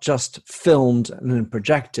it's not just filmed and then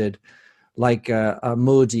projected like a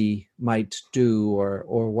Modi might do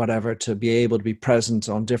or whatever to be able to be present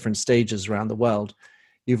on different stages around the world.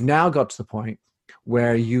 You've now got to the point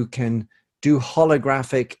where you can do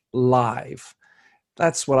holographic live.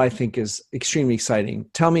 That's what I think is extremely exciting.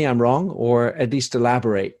 Tell me I'm wrong, or at least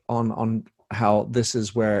elaborate on how this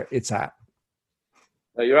is where it's at.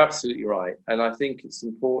 No, you're absolutely right. And I think it's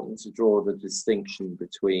important to draw the distinction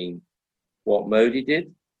between what Modi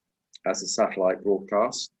did as a satellite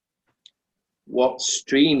broadcast, what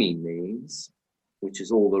streaming means, which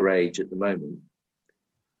is all the rage at the moment,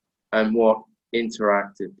 and what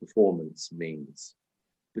interactive performance means,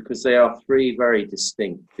 because they are three very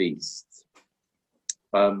distinct beasts.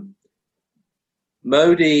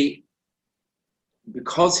 Modi,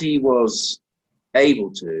 because he was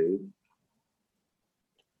able to,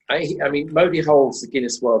 I mean, Modi holds the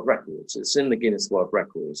Guinness World Records. It's in the Guinness World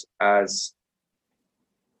Records as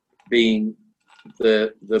being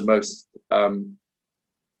the most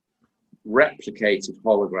replicated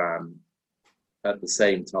hologram at the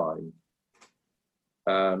same time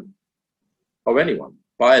of anyone,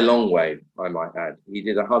 by a long way, I might add. He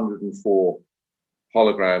did 104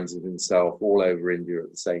 holograms of himself all over India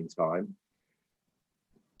at the same time.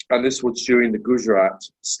 And this was during the Gujarat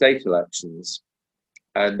state elections,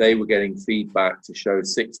 and they were getting feedback to show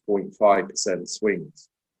 6.5% swings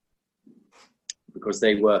because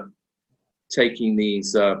they were taking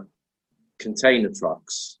these container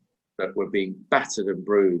trucks that were being battered and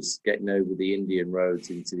bruised, getting over the Indian roads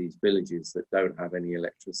into these villages that don't have any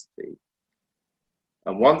electricity.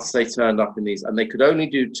 And once they turned up in these, and they could only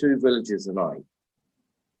do 2 villages a night,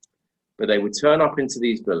 but they would turn up into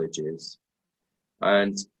these villages,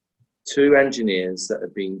 and 2 engineers that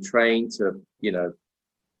had been trained to, you know,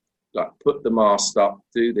 like put the mast up,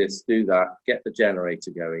 do this, do that, get the generator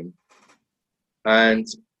going, and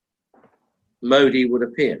Modi would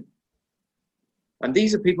appear. And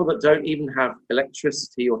these are people that don't even have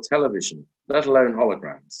electricity or television, let alone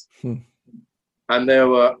holograms. And there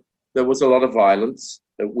was a lot of violence.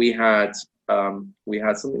 We had something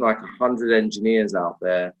like 100 engineers out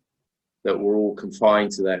there that were all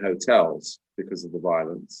confined to their hotels because of the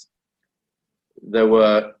violence. There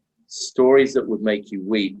were stories that would make you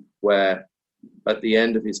weep, where at the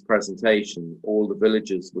end of his presentation, all the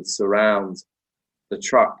villagers would surround the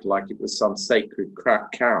truck like it was some sacred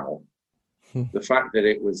cow. The fact that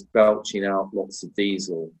it was belching out lots of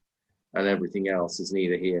diesel and everything else is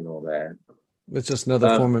neither here nor there. It's just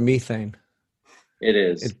another form of methane. It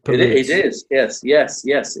is. It is. Yes.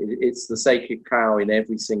 It's the sacred cow in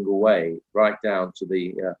every single way, right down to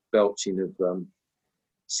the belching of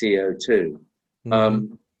CO2.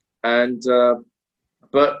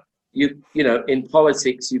 But you know, in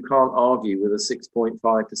politics, you can't argue with a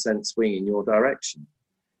 6.5% swing in your direction.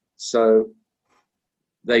 So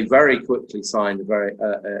they very quickly signed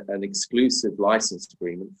an exclusive license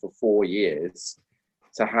agreement for 4 years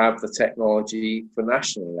to have the technology for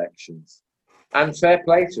national elections. And fair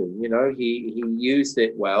play to him, you know, he used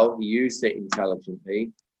it well, he used it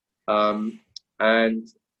intelligently. And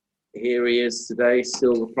here he is today,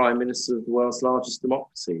 still the Prime Minister of the world's largest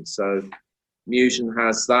democracy. So Musion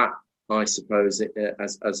has that, I suppose,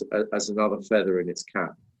 as another feather in its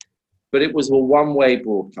cap. But it was a one-way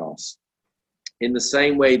broadcast, in the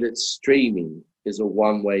same way that streaming is a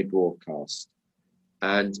one-way broadcast.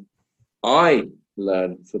 And I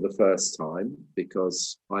learned for the first time,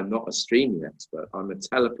 because I'm not a streaming expert, I'm a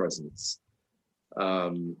telepresence,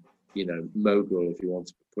 mogul, if you want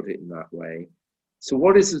to put it in that way. So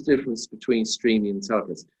what is the difference between streaming and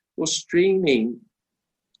telepresence? Well, streaming,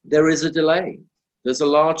 there is a delay. There's a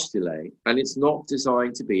large delay, and it's not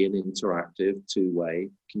designed to be an interactive two-way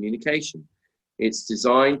communication. It's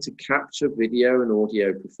designed to capture video and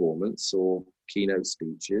audio performance or keynote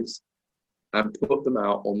speeches and put them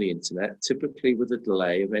out on the internet, typically with a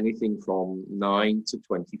delay of anything from 9 to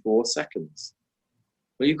 24 seconds.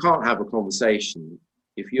 Well, you can't have a conversation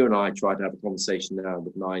if you and I tried to have a conversation now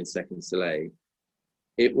with 9 seconds delay,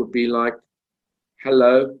 it would be like,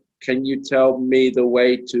 hello, can you tell me the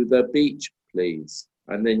way to the beach, please?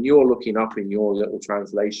 And then you're looking up in your little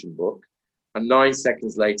translation book, and 9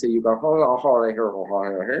 seconds later you go,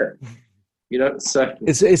 here. You know, so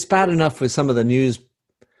it's bad enough with some of the news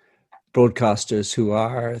broadcasters who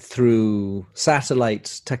are through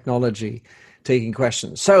satellite technology taking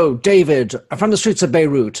questions. So, David, from the streets of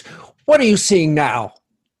Beirut, what are you seeing now?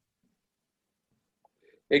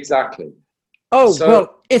 Exactly. Oh, so,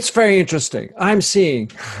 well, it's very interesting. I'm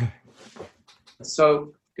seeing.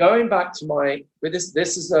 So going back to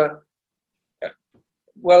this is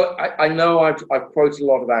well, I know I've quoted a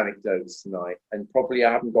lot of anecdotes tonight, and probably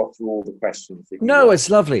I haven't got through all the questions. No,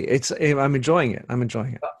 it's lovely. I'm enjoying it.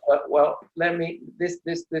 Well,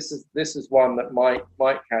 this is one that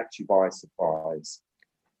might catch you by surprise.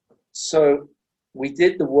 So we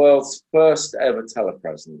did the world's first ever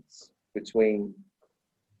telepresence between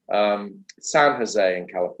San Jose in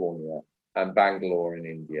California and Bangalore in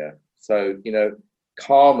India. So, you know,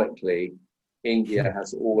 karmically, India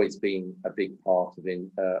has always been a big part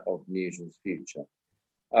of Musion's future.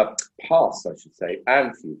 Past, I should say,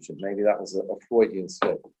 and future. Maybe that was a Freudian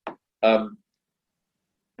slip.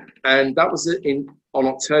 And that was on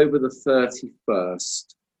October the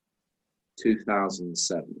 31st,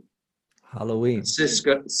 2007. Halloween.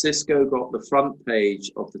 Cisco got the front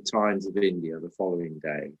page of the Times of India the following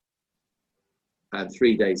day. And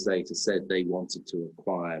 3 days later said they wanted to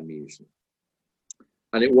acquire Musion.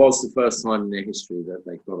 And it was the first time in their history that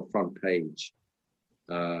they got a front page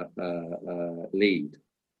lead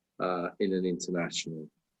in an international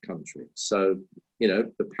country. So, you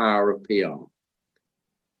know, the power of PR.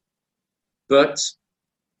 But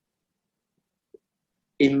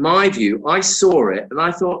in my view, I saw it and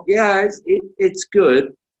I thought, yeah, it's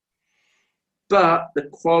good, but the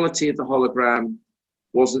quality of the hologram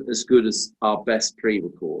wasn't as good as our best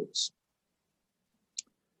pre-records.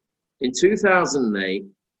 In 2008,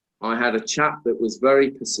 I had a chap that was very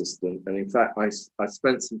persistent, and in fact, I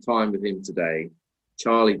spent some time with him today,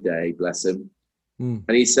 Charlie Day, bless him, and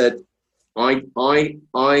he said, I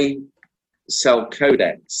sell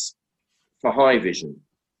codecs for high vision.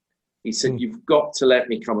 He said, you've got to let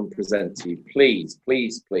me come and present to you, please,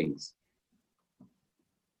 please, please.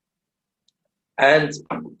 And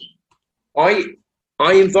I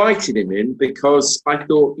invited him in because I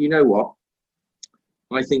thought, you know what?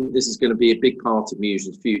 I think this is going to be a big part of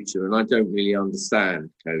Musion's future, and I don't really understand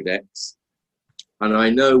codecs. And I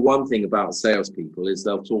know one thing about salespeople is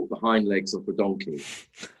they'll talk the hind legs off a donkey.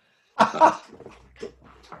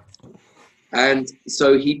 And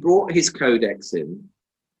so he brought his codecs in,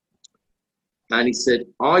 and he said,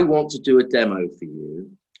 I want to do a demo for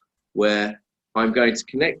you where I'm going to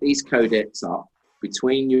connect these codecs up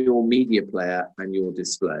between your media player and your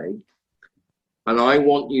display. And I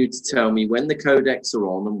want you to tell me when the codecs are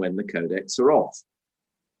on and when the codecs are off.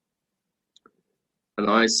 And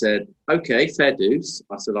I said, okay, fair dues.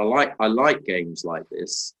 I said, I like games like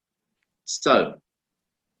this. So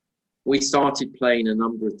we started playing a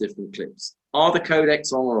number of different clips. Are the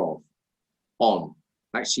codecs on or off? On.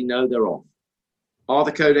 Actually, no, they're off. Are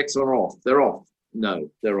the codecs on or off? They're off. No,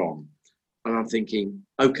 they're on. And I'm thinking,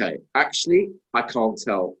 okay, actually, I can't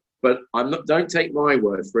tell, but don't take my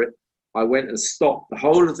word for it. I went and stopped the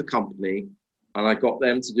whole of the company, and I got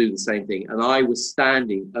them to do the same thing. And I was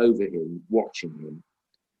standing over him, watching him,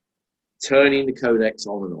 turning the codecs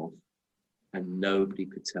on and off, and nobody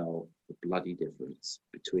could tell the bloody difference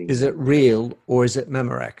between. Is it real or is it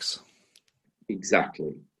Memorex?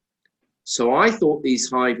 Exactly. So I thought these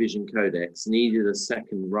high vision codecs needed a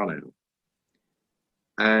second run out.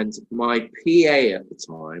 And my PA at the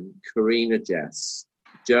time, Karina Jess,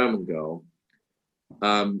 German girl,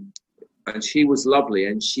 and she was lovely,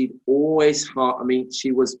 and she'd always,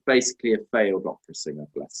 she was basically a failed opera singer,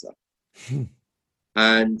 bless her.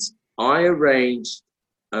 And I arranged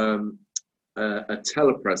a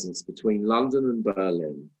telepresence between London and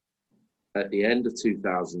Berlin at the end of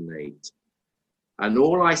 2008. And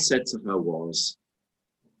all I said to her was,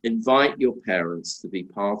 invite your parents to be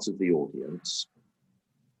part of the audience.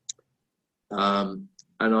 And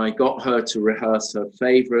I got her to rehearse her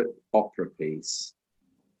favorite opera piece.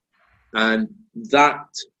 And that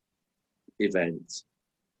event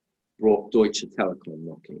brought Deutsche Telekom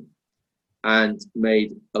knocking and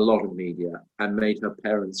made a lot of media and made her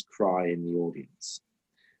parents cry in the audience.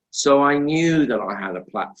 So I knew that I had a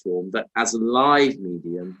platform that as a live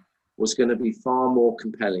medium was going to be far more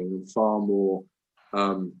compelling and far more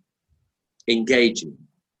engaging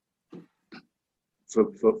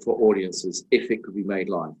for audiences if it could be made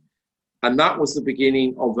live. And that was the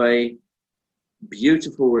beginning of a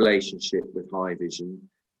beautiful relationship with Haivision,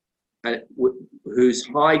 and whose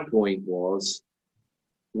high point was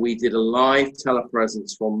we did a live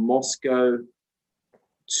telepresence from Moscow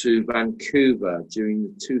to Vancouver during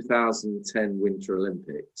the 2010 Winter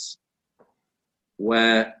Olympics,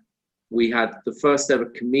 where we had the first ever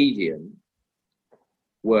comedian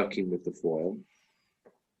working with the foil.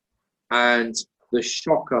 And the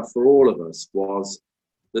shocker for all of us was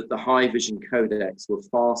that the Haivision codecs were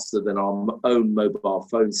faster than our own mobile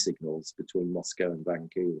phone signals between Moscow and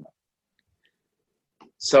Vancouver.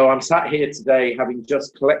 So I'm sat here today having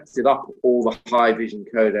just collected up all the Haivision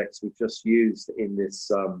codecs we've just used in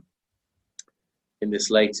this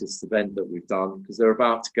latest event that we've done, because they're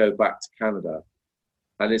about to go back to Canada.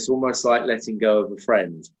 And it's almost like letting go of a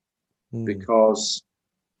friend, because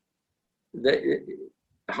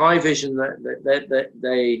Haivision,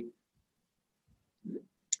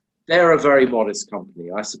 they're a very modest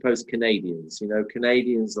company. I suppose Canadians are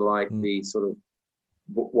like the sort of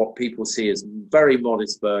what people see as very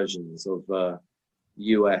modest versions of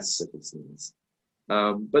US citizens.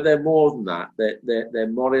 But they're more than that. They're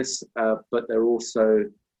modest, but they're also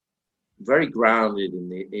very grounded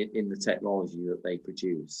in the technology that they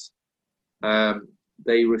produce.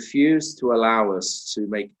 They refuse to allow us to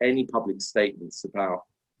make any public statements about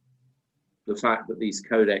the fact that these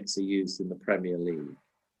codecs are used in the Premier League.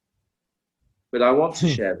 But I want to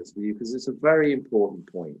share this with you because it's a very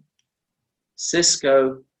important point.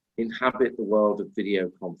 Cisco inhabit the world of video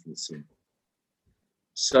conferencing.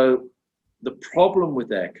 So the problem with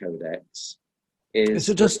their codecs is...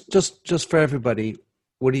 So just for everybody,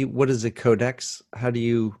 what is a codex? How do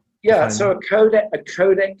you... Yeah, so a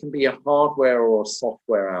codec can be a hardware or a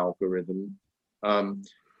software algorithm,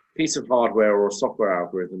 piece of hardware or a software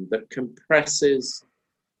algorithm that compresses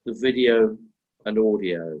the video and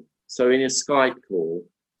audio. So in a Skype call,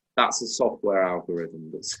 that's a software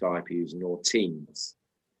algorithm that Skype using, or Teams.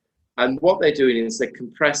 And what they're doing is they're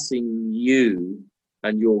compressing you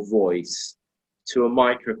and your voice to a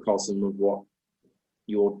microcosm of what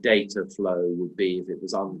your data flow would be if it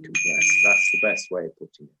was uncompressed. That's the best way of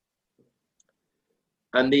putting it.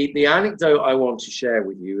 And the anecdote I want to share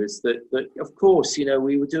with you is that of course,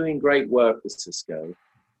 we were doing great work with Cisco.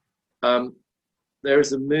 There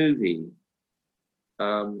is a movie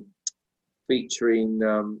featuring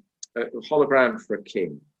a hologram for a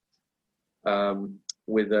king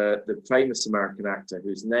with the famous American actor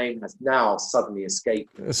whose name has now suddenly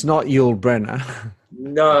escaped me. It's not Yul Brynner.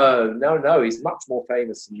 No. He's much more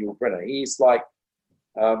famous than Yul Brynner. He's like,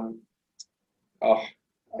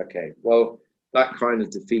 okay. Well, that kind of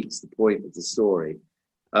defeats the point of the story.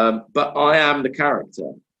 But I am the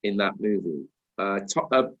character in that movie.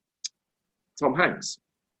 Tom Hanks.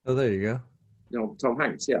 Oh, there you go. No, Tom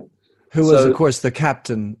Hanks, yeah. Who was, of course, the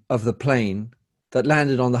captain of the plane that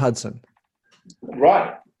landed on the Hudson.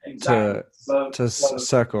 Right, exactly. To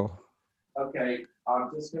circle. Okay,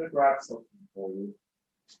 I'm just going to grab something for you.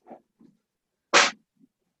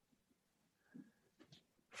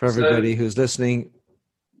 For everybody who's listening.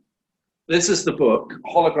 This is the book,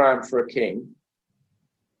 Hologram for a King.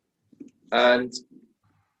 And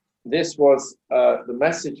this was the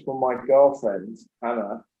message from my girlfriend,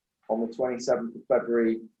 Hannah, on the 27th of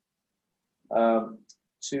February,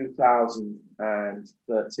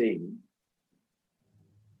 2013.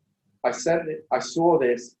 I saw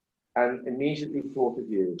this and immediately thought of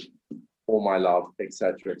you, all my love,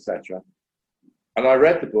 etc., etc. And I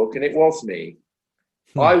read the book, and it was me.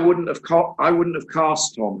 I wouldn't have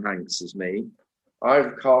cast Tom Hanks as me. I would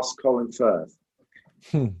have cast Colin Firth.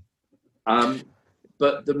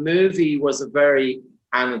 But the movie was a very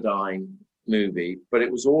anodyne movie, but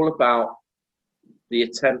it was all about the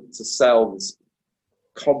attempt to sell this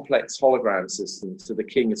complex hologram system to the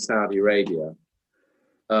King of Saudi Arabia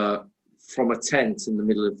from a tent in the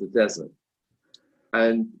middle of the desert.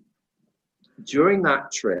 And during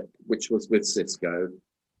that trip, which was with Cisco,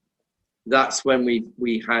 that's when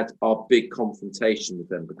we had our big confrontation with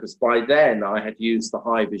them, because by then I had used the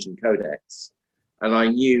Haivision codecs and I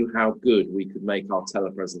knew how good we could make our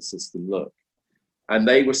telepresence system look. And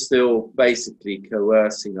they were still basically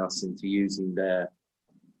coercing us into using their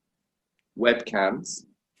webcams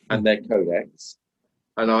and their codecs.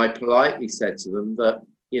 And I politely said to them that,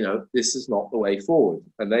 this is not the way forward.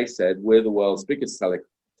 And they said, we're the world's biggest telepresence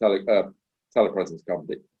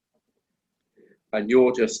company. And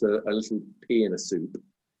you're just a little pea in a soup.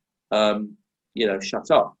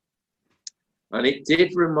 Shut up. And it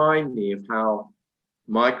did remind me of how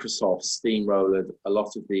Microsoft steamrolled a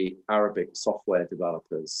lot of the Arabic software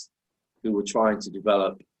developers who were trying to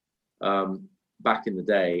develop back in the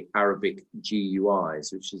day, Arabic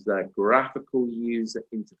GUIs, which is their graphical user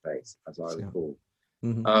interface, as I recall.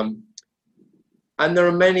 Mm-hmm. And there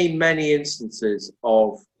are many, many instances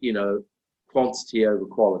of, quantity over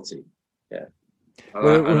quality. Yeah.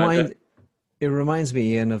 Well, it reminds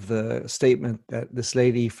me, Ian, of the statement that this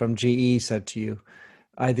lady from GE said to you: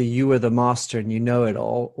 either you are the master and you know it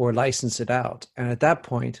all, or license it out. And at that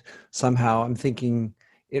point, somehow I'm thinking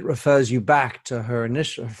it refers you back to her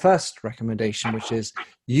first recommendation, which is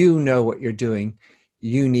you know what you're doing,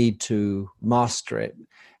 you need to master it.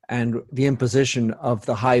 And the imposition of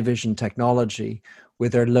the high vision technology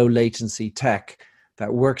with their low latency tech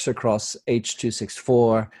that works across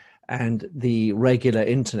H.264 and the regular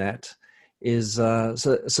internet is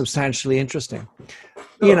substantially interesting.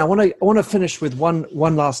 Ian, I want to finish with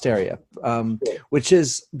one last area, which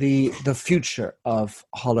is the future of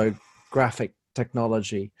holographic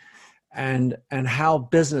technology, and how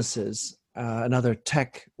businesses and other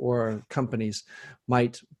tech or companies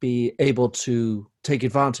might be able to take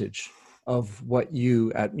advantage of what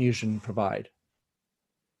you at Musion provide.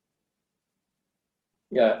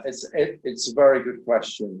 Yeah, it's a very good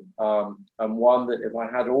question, and one that if I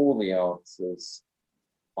had all the answers,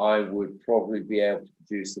 I would probably be able to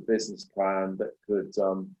produce a business plan that could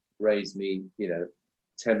raise me, £10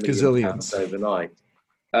 million overnight.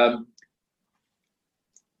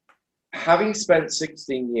 Having spent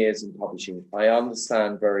 16 years in publishing, I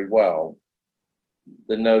understand very well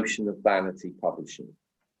the notion of vanity publishing.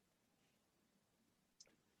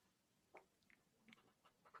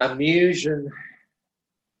 Musion,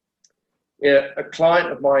 a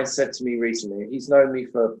client of mine said to me recently, he's known me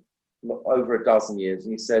for over a dozen years,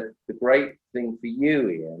 and he said, the great thing for you,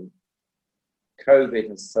 Ian, COVID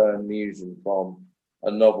has turned Musion from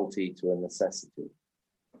a novelty to a necessity.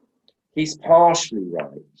 He's partially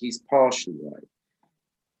right.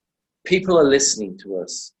 People are listening to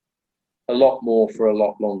us a lot more for a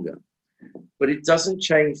lot longer, but it doesn't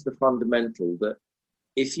change the fundamental that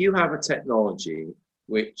if you have a technology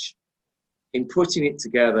which, in putting it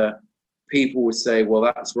together, people would say, well,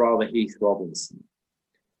 that's rather Heath Robinson.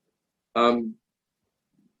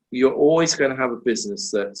 You're always going to have a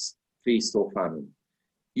business that's feast or famine.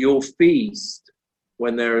 You'll feast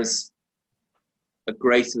when there is a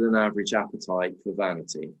greater than average appetite for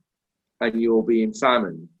vanity, and you'll be in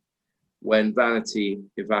famine when vanity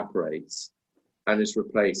evaporates and is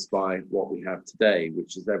replaced by what we have today,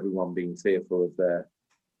 which is everyone being fearful of their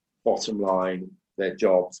bottom line, their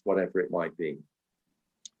jobs, whatever it might be.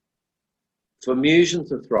 For Musion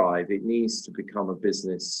to thrive, it needs to become a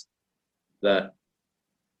business that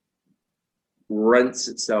rents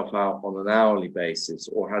itself out on an hourly basis,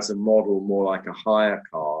 or has a model more like a hire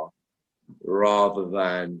car rather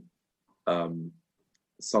than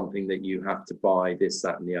something that you have to buy this,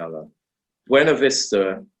 that, and the other. Buena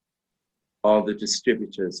Vista are the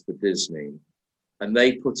distributors for Disney, and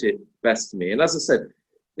they put it best to me. And as I said,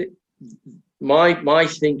 my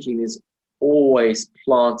thinking is always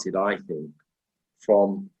planted, I think,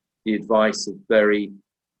 from the advice of very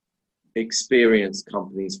experienced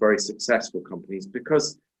companies, very successful companies,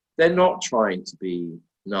 because they're not trying to be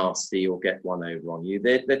nasty or get one over on you.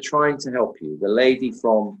 They're trying to help you. The lady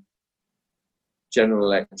from General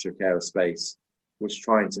Electric Aerospace was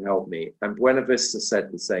trying to help me, and Buena Vista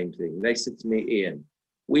said the same thing. They said to me, Ian,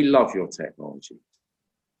 we love your technology,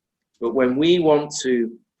 but when we want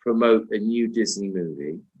to promote a new Disney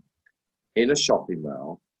movie in a shopping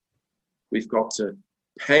mall, we've got to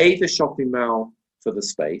pay the shopping mall for the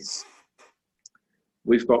space.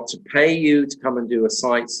 We've got to pay you to come and do a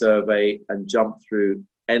site survey and jump through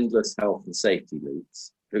endless health and safety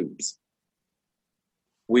hoops.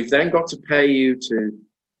 We've then got to pay you to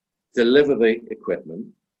deliver the equipment,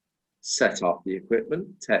 set up the equipment,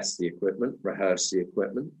 test the equipment, rehearse the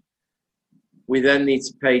equipment. We then need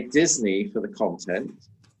to pay Disney for the content.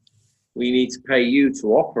 We need to pay you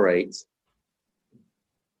to operate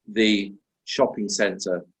the shopping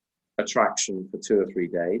center attraction for 2 or 3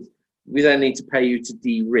 days. We then need to pay you to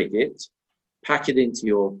de-rig it, pack it into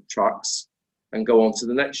your trucks, and go on to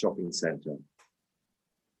the next shopping center.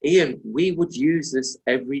 Ian, we would use this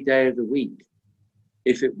every day of the week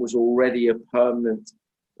if it was already a permanent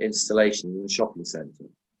installation in the shopping center.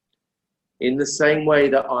 In the same way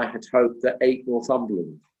that I had hoped that 8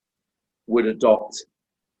 Northumberland would adopt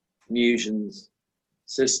Musion's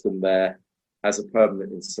system there as a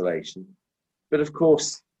permanent installation. But of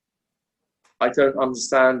course, I don't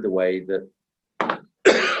understand the way that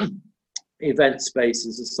event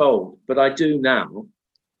spaces are sold, but I do now.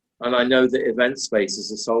 And I know that event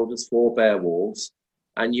spaces are sold as 4 bare walls,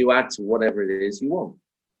 and you add to whatever it is you want.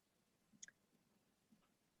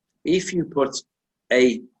 if you put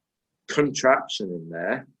a contraption in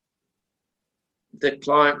there, the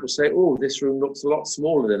client will say, oh, this room looks a lot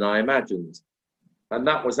smaller than I imagined. And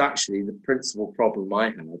that was actually the principal problem I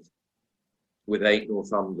had with 8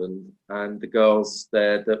 Northumberland and the girls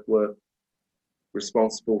there that were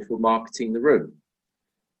responsible for marketing the room.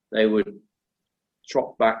 They would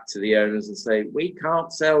trot back to the owners and say, we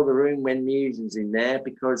can't sell the room when Musion's in there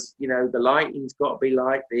because, you know, the lighting's got to be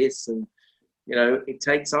like this, and, you know, it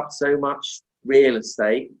takes up so much real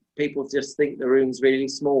estate. People just think the room's really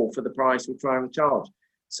small for the price we're trying to charge.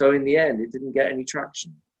 So in the end, it didn't get any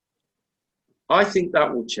traction. I think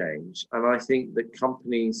that will change, and I think that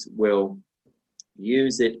companies will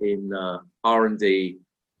use it in R&D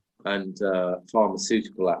and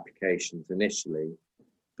pharmaceutical applications initially,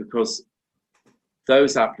 because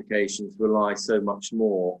those applications rely so much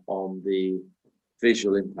more on the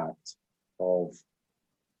visual impact of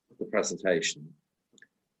the presentation.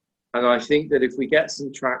 And I think that if we get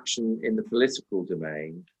some traction in the political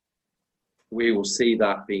domain, we will see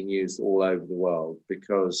that being used all over the world,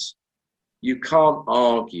 because you can't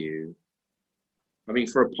argue. I mean,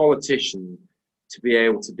 for a politician to be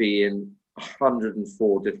able to be in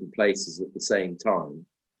 104 different places at the same time,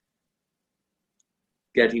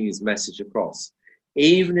 getting his message across,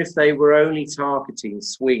 even if they were only targeting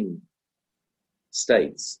swing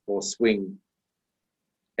states or swing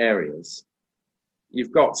areas,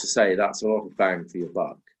 you've got to say that's a lot of bang for your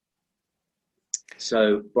buck.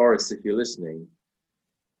 So, Boris, if you're listening,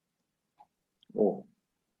 or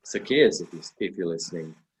Zacchaeus, if you're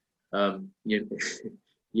listening,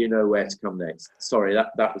 you know where to come next. Sorry,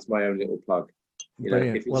 that was my own little plug. You know,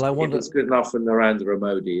 if it's good enough for Narendra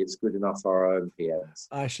Modi, it's good enough for our own PMs.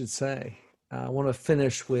 I should say, I want to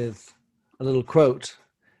finish with a little quote,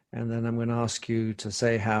 and then I'm going to ask you to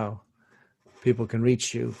say how people can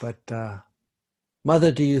reach you. But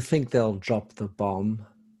Mother, do you think they'll drop the bomb?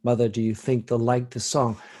 Mother, do you think they'll like the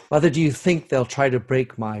song? Mother, do you think they'll try to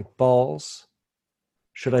break my balls?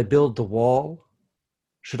 Should I build the wall?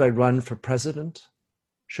 Should I run for president?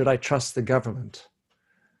 Should I trust the government?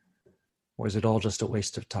 Or is it all just a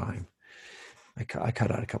waste of time? I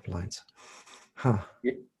cut out a couple lines. Huh.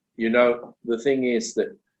 You know, the thing is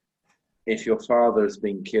that if your father has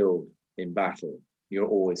been killed in battle, you're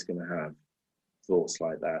always going to have thoughts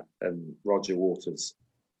like that. And Roger Waters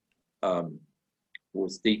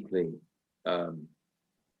was deeply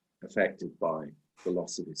affected by the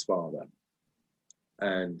loss of his father.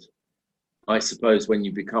 And I suppose when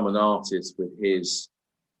you become an artist with his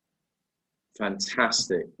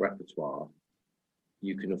fantastic repertoire,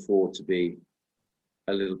 you can afford to be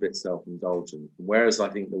a little bit self-indulgent. Whereas I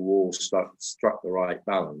think the wall struck the right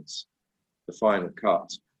balance, the final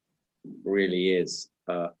cut really is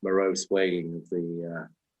morose wailing of the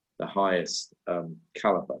highest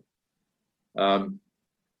caliber.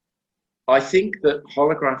 I think that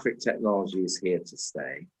holographic technology is here to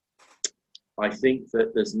stay. I think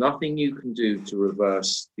that there's nothing you can do to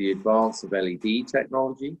reverse the advance of LED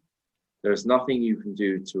technology. There's nothing you can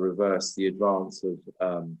do to reverse the advance of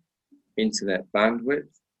internet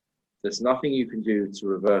bandwidth. There's nothing you can do to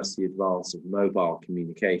reverse the advance of mobile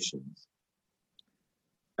communications.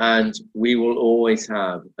 And we will always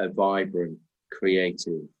have a vibrant,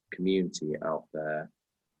 creative community out there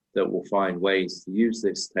that will find ways to use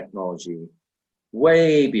this technology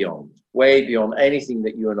way beyond anything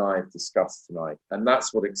that you and I have discussed tonight. And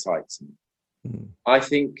that's what excites me. Mm. I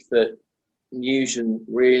think that Musion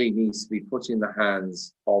really needs to be put in the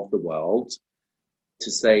hands of the world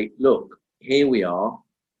to say, look, here we are.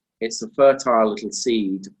 It's a fertile little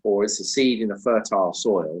seed, or it's a seed in a fertile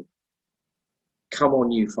soil. Come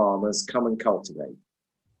on, you farmers, come and cultivate.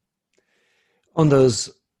 On those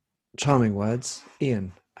charming words,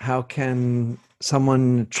 Ian, how can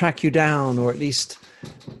someone track you down, or at least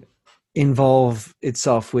involve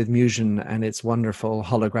itself with Musion and its wonderful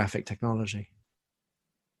holographic technology?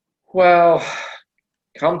 Well,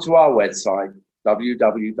 come to our website,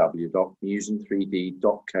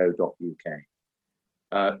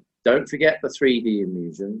 www.musion3d.co.uk. Don't forget the 3D in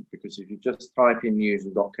Musion, because if you just type in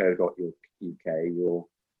musion.co.uk, you'll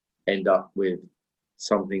end up with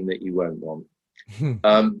something that you won't want.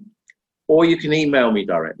 Or you can email me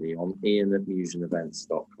directly on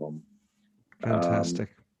ian@musionevents.com.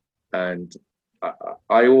 Fantastic. And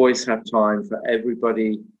I always have time for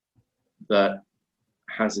everybody that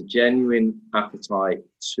has a genuine appetite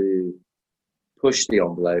to push the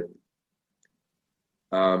envelope.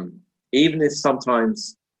 Even if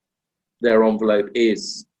sometimes their envelope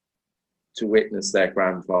is to witness their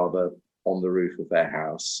grandfather on the roof of their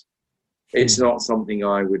house, it's not something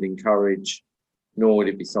I would encourage, nor would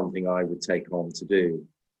it be something I would take on to do.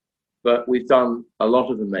 But we've done a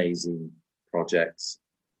lot of amazing projects,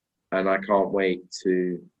 and I can't wait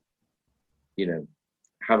to,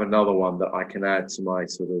 have another one that I can add to my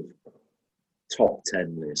sort of top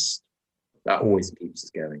 10 list. That always keeps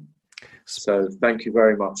us going. So thank you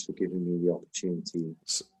very much for giving me the opportunity.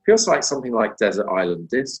 Feels like something like Desert Island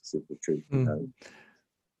Discs, if the truth be known.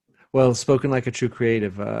 Well, spoken like a true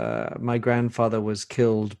creative. My grandfather was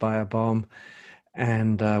killed by a bomb,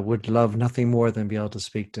 and would love nothing more than be able to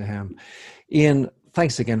speak to him. Ian,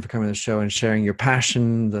 thanks again for coming to the show and sharing your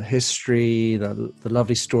passion, the history, the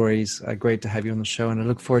lovely stories. Great to have you on the show, and I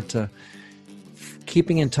look forward to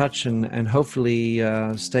keeping in touch and hopefully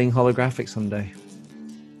staying holographic someday.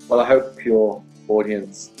 Well, I hope your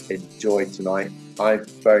audience enjoyed tonight. I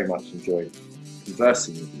very much enjoyed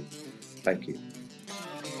conversing with you. Thank you.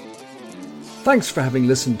 Thanks for having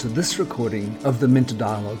listened to this recording of the Minter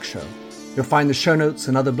Dialogue Show. You'll find the show notes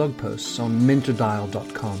and other blog posts on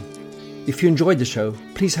minterdial.com. If you enjoyed the show,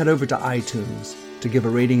 please head over to iTunes to give a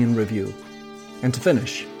rating and review. And to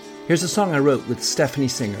finish, here's a song I wrote with Stephanie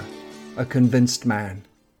Singer, A Convinced Man.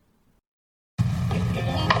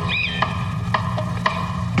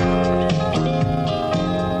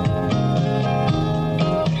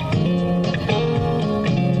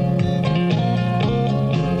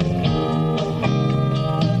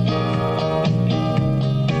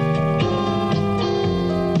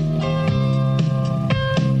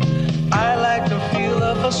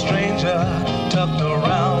 Stranger tucked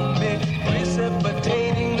around me,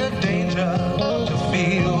 precipitating the danger. To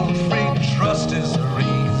feel free, trust is the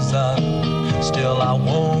reason. Still, I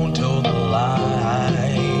won't toe the line.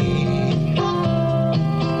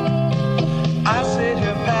 I sit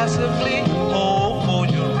here passively, hope for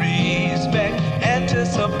your respect,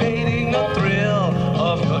 anticipating the thrill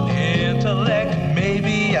of your intellect.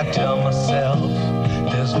 Maybe I tell myself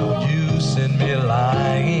there's no use in me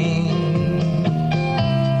lying.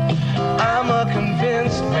 I'm a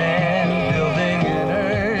convinced man, building an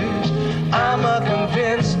urge. I'm a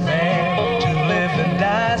convinced man, to live and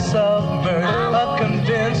die submerged. A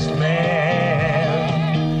convinced man,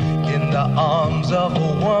 in the arms of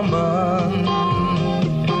a woman.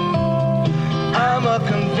 I'm a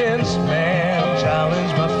convinced man,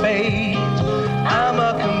 challenge my fate. I'm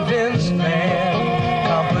a convinced man,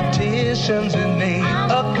 competition's innate.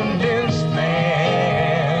 A convinced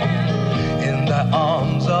man, in the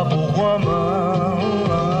arms of a woman.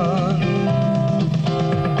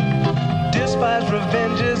 Despise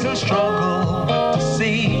revenges and struggle to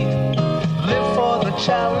see. Live for the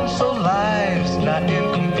challenge so life's not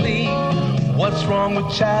incomplete. What's wrong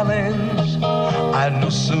with challenge? I know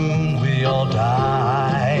soon we all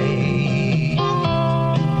die.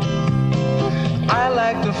 I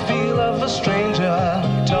like the feel of a stranger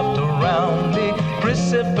tucked around me,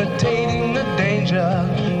 precipitating the danger.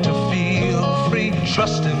 To feel free,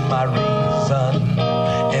 trust in my reason,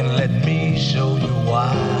 and let me show you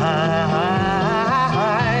why.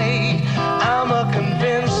 I'm a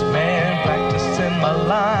convinced man, practicing my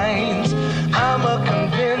lines. I'm a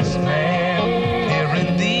convinced man, here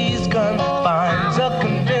in these confines. A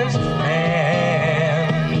convinced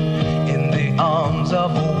man, in the arms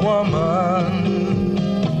of a woman.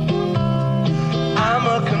 I'm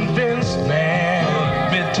a convinced man,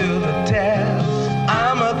 admit to the test.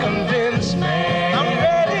 I'm a convinced man. I'm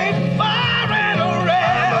ready, fire and around.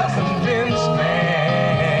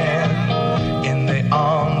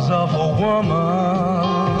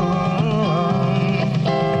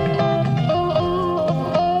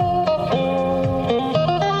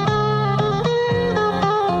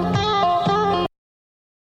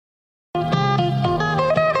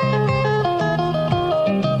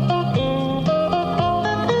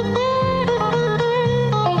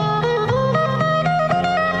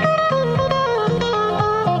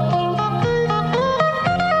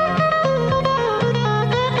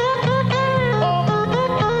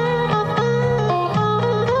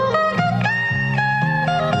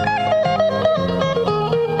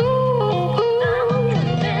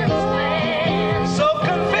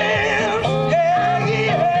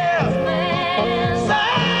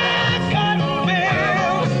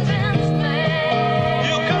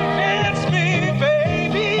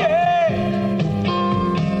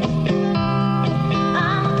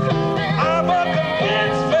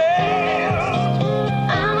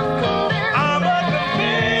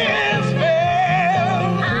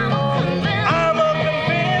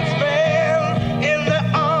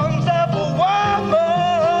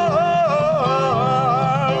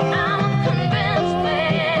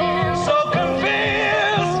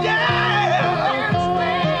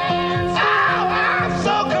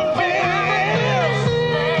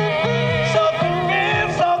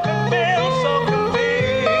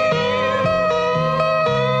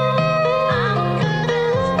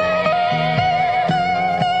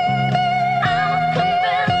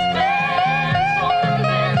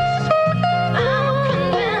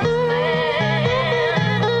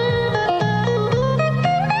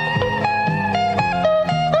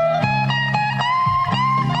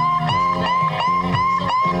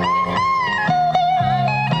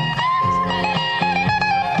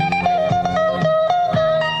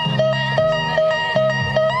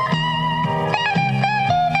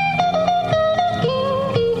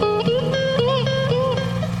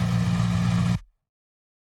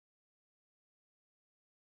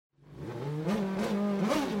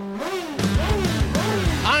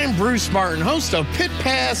 Bruce Martin, host of Pit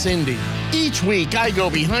Pass Indy. Each week, I go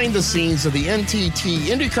behind the scenes of the NTT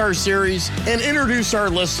IndyCar Series and introduce our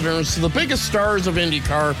listeners to the biggest stars of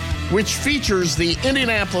IndyCar, which features the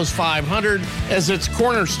Indianapolis 500 as its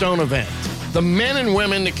cornerstone event. The men and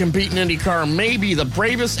women that compete in IndyCar may be the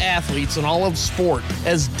bravest athletes in all of sport,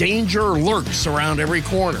 as danger lurks around every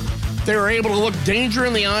corner. They are able to look danger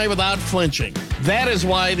in the eye without flinching. That is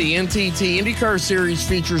why the NTT IndyCar Series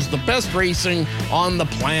features the best racing on the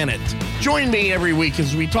planet. Join me every week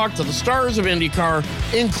as we talk to the stars of IndyCar,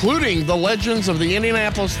 including the legends of the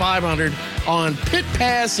Indianapolis 500 on Pit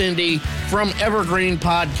Pass Indy from Evergreen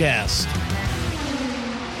Podcast.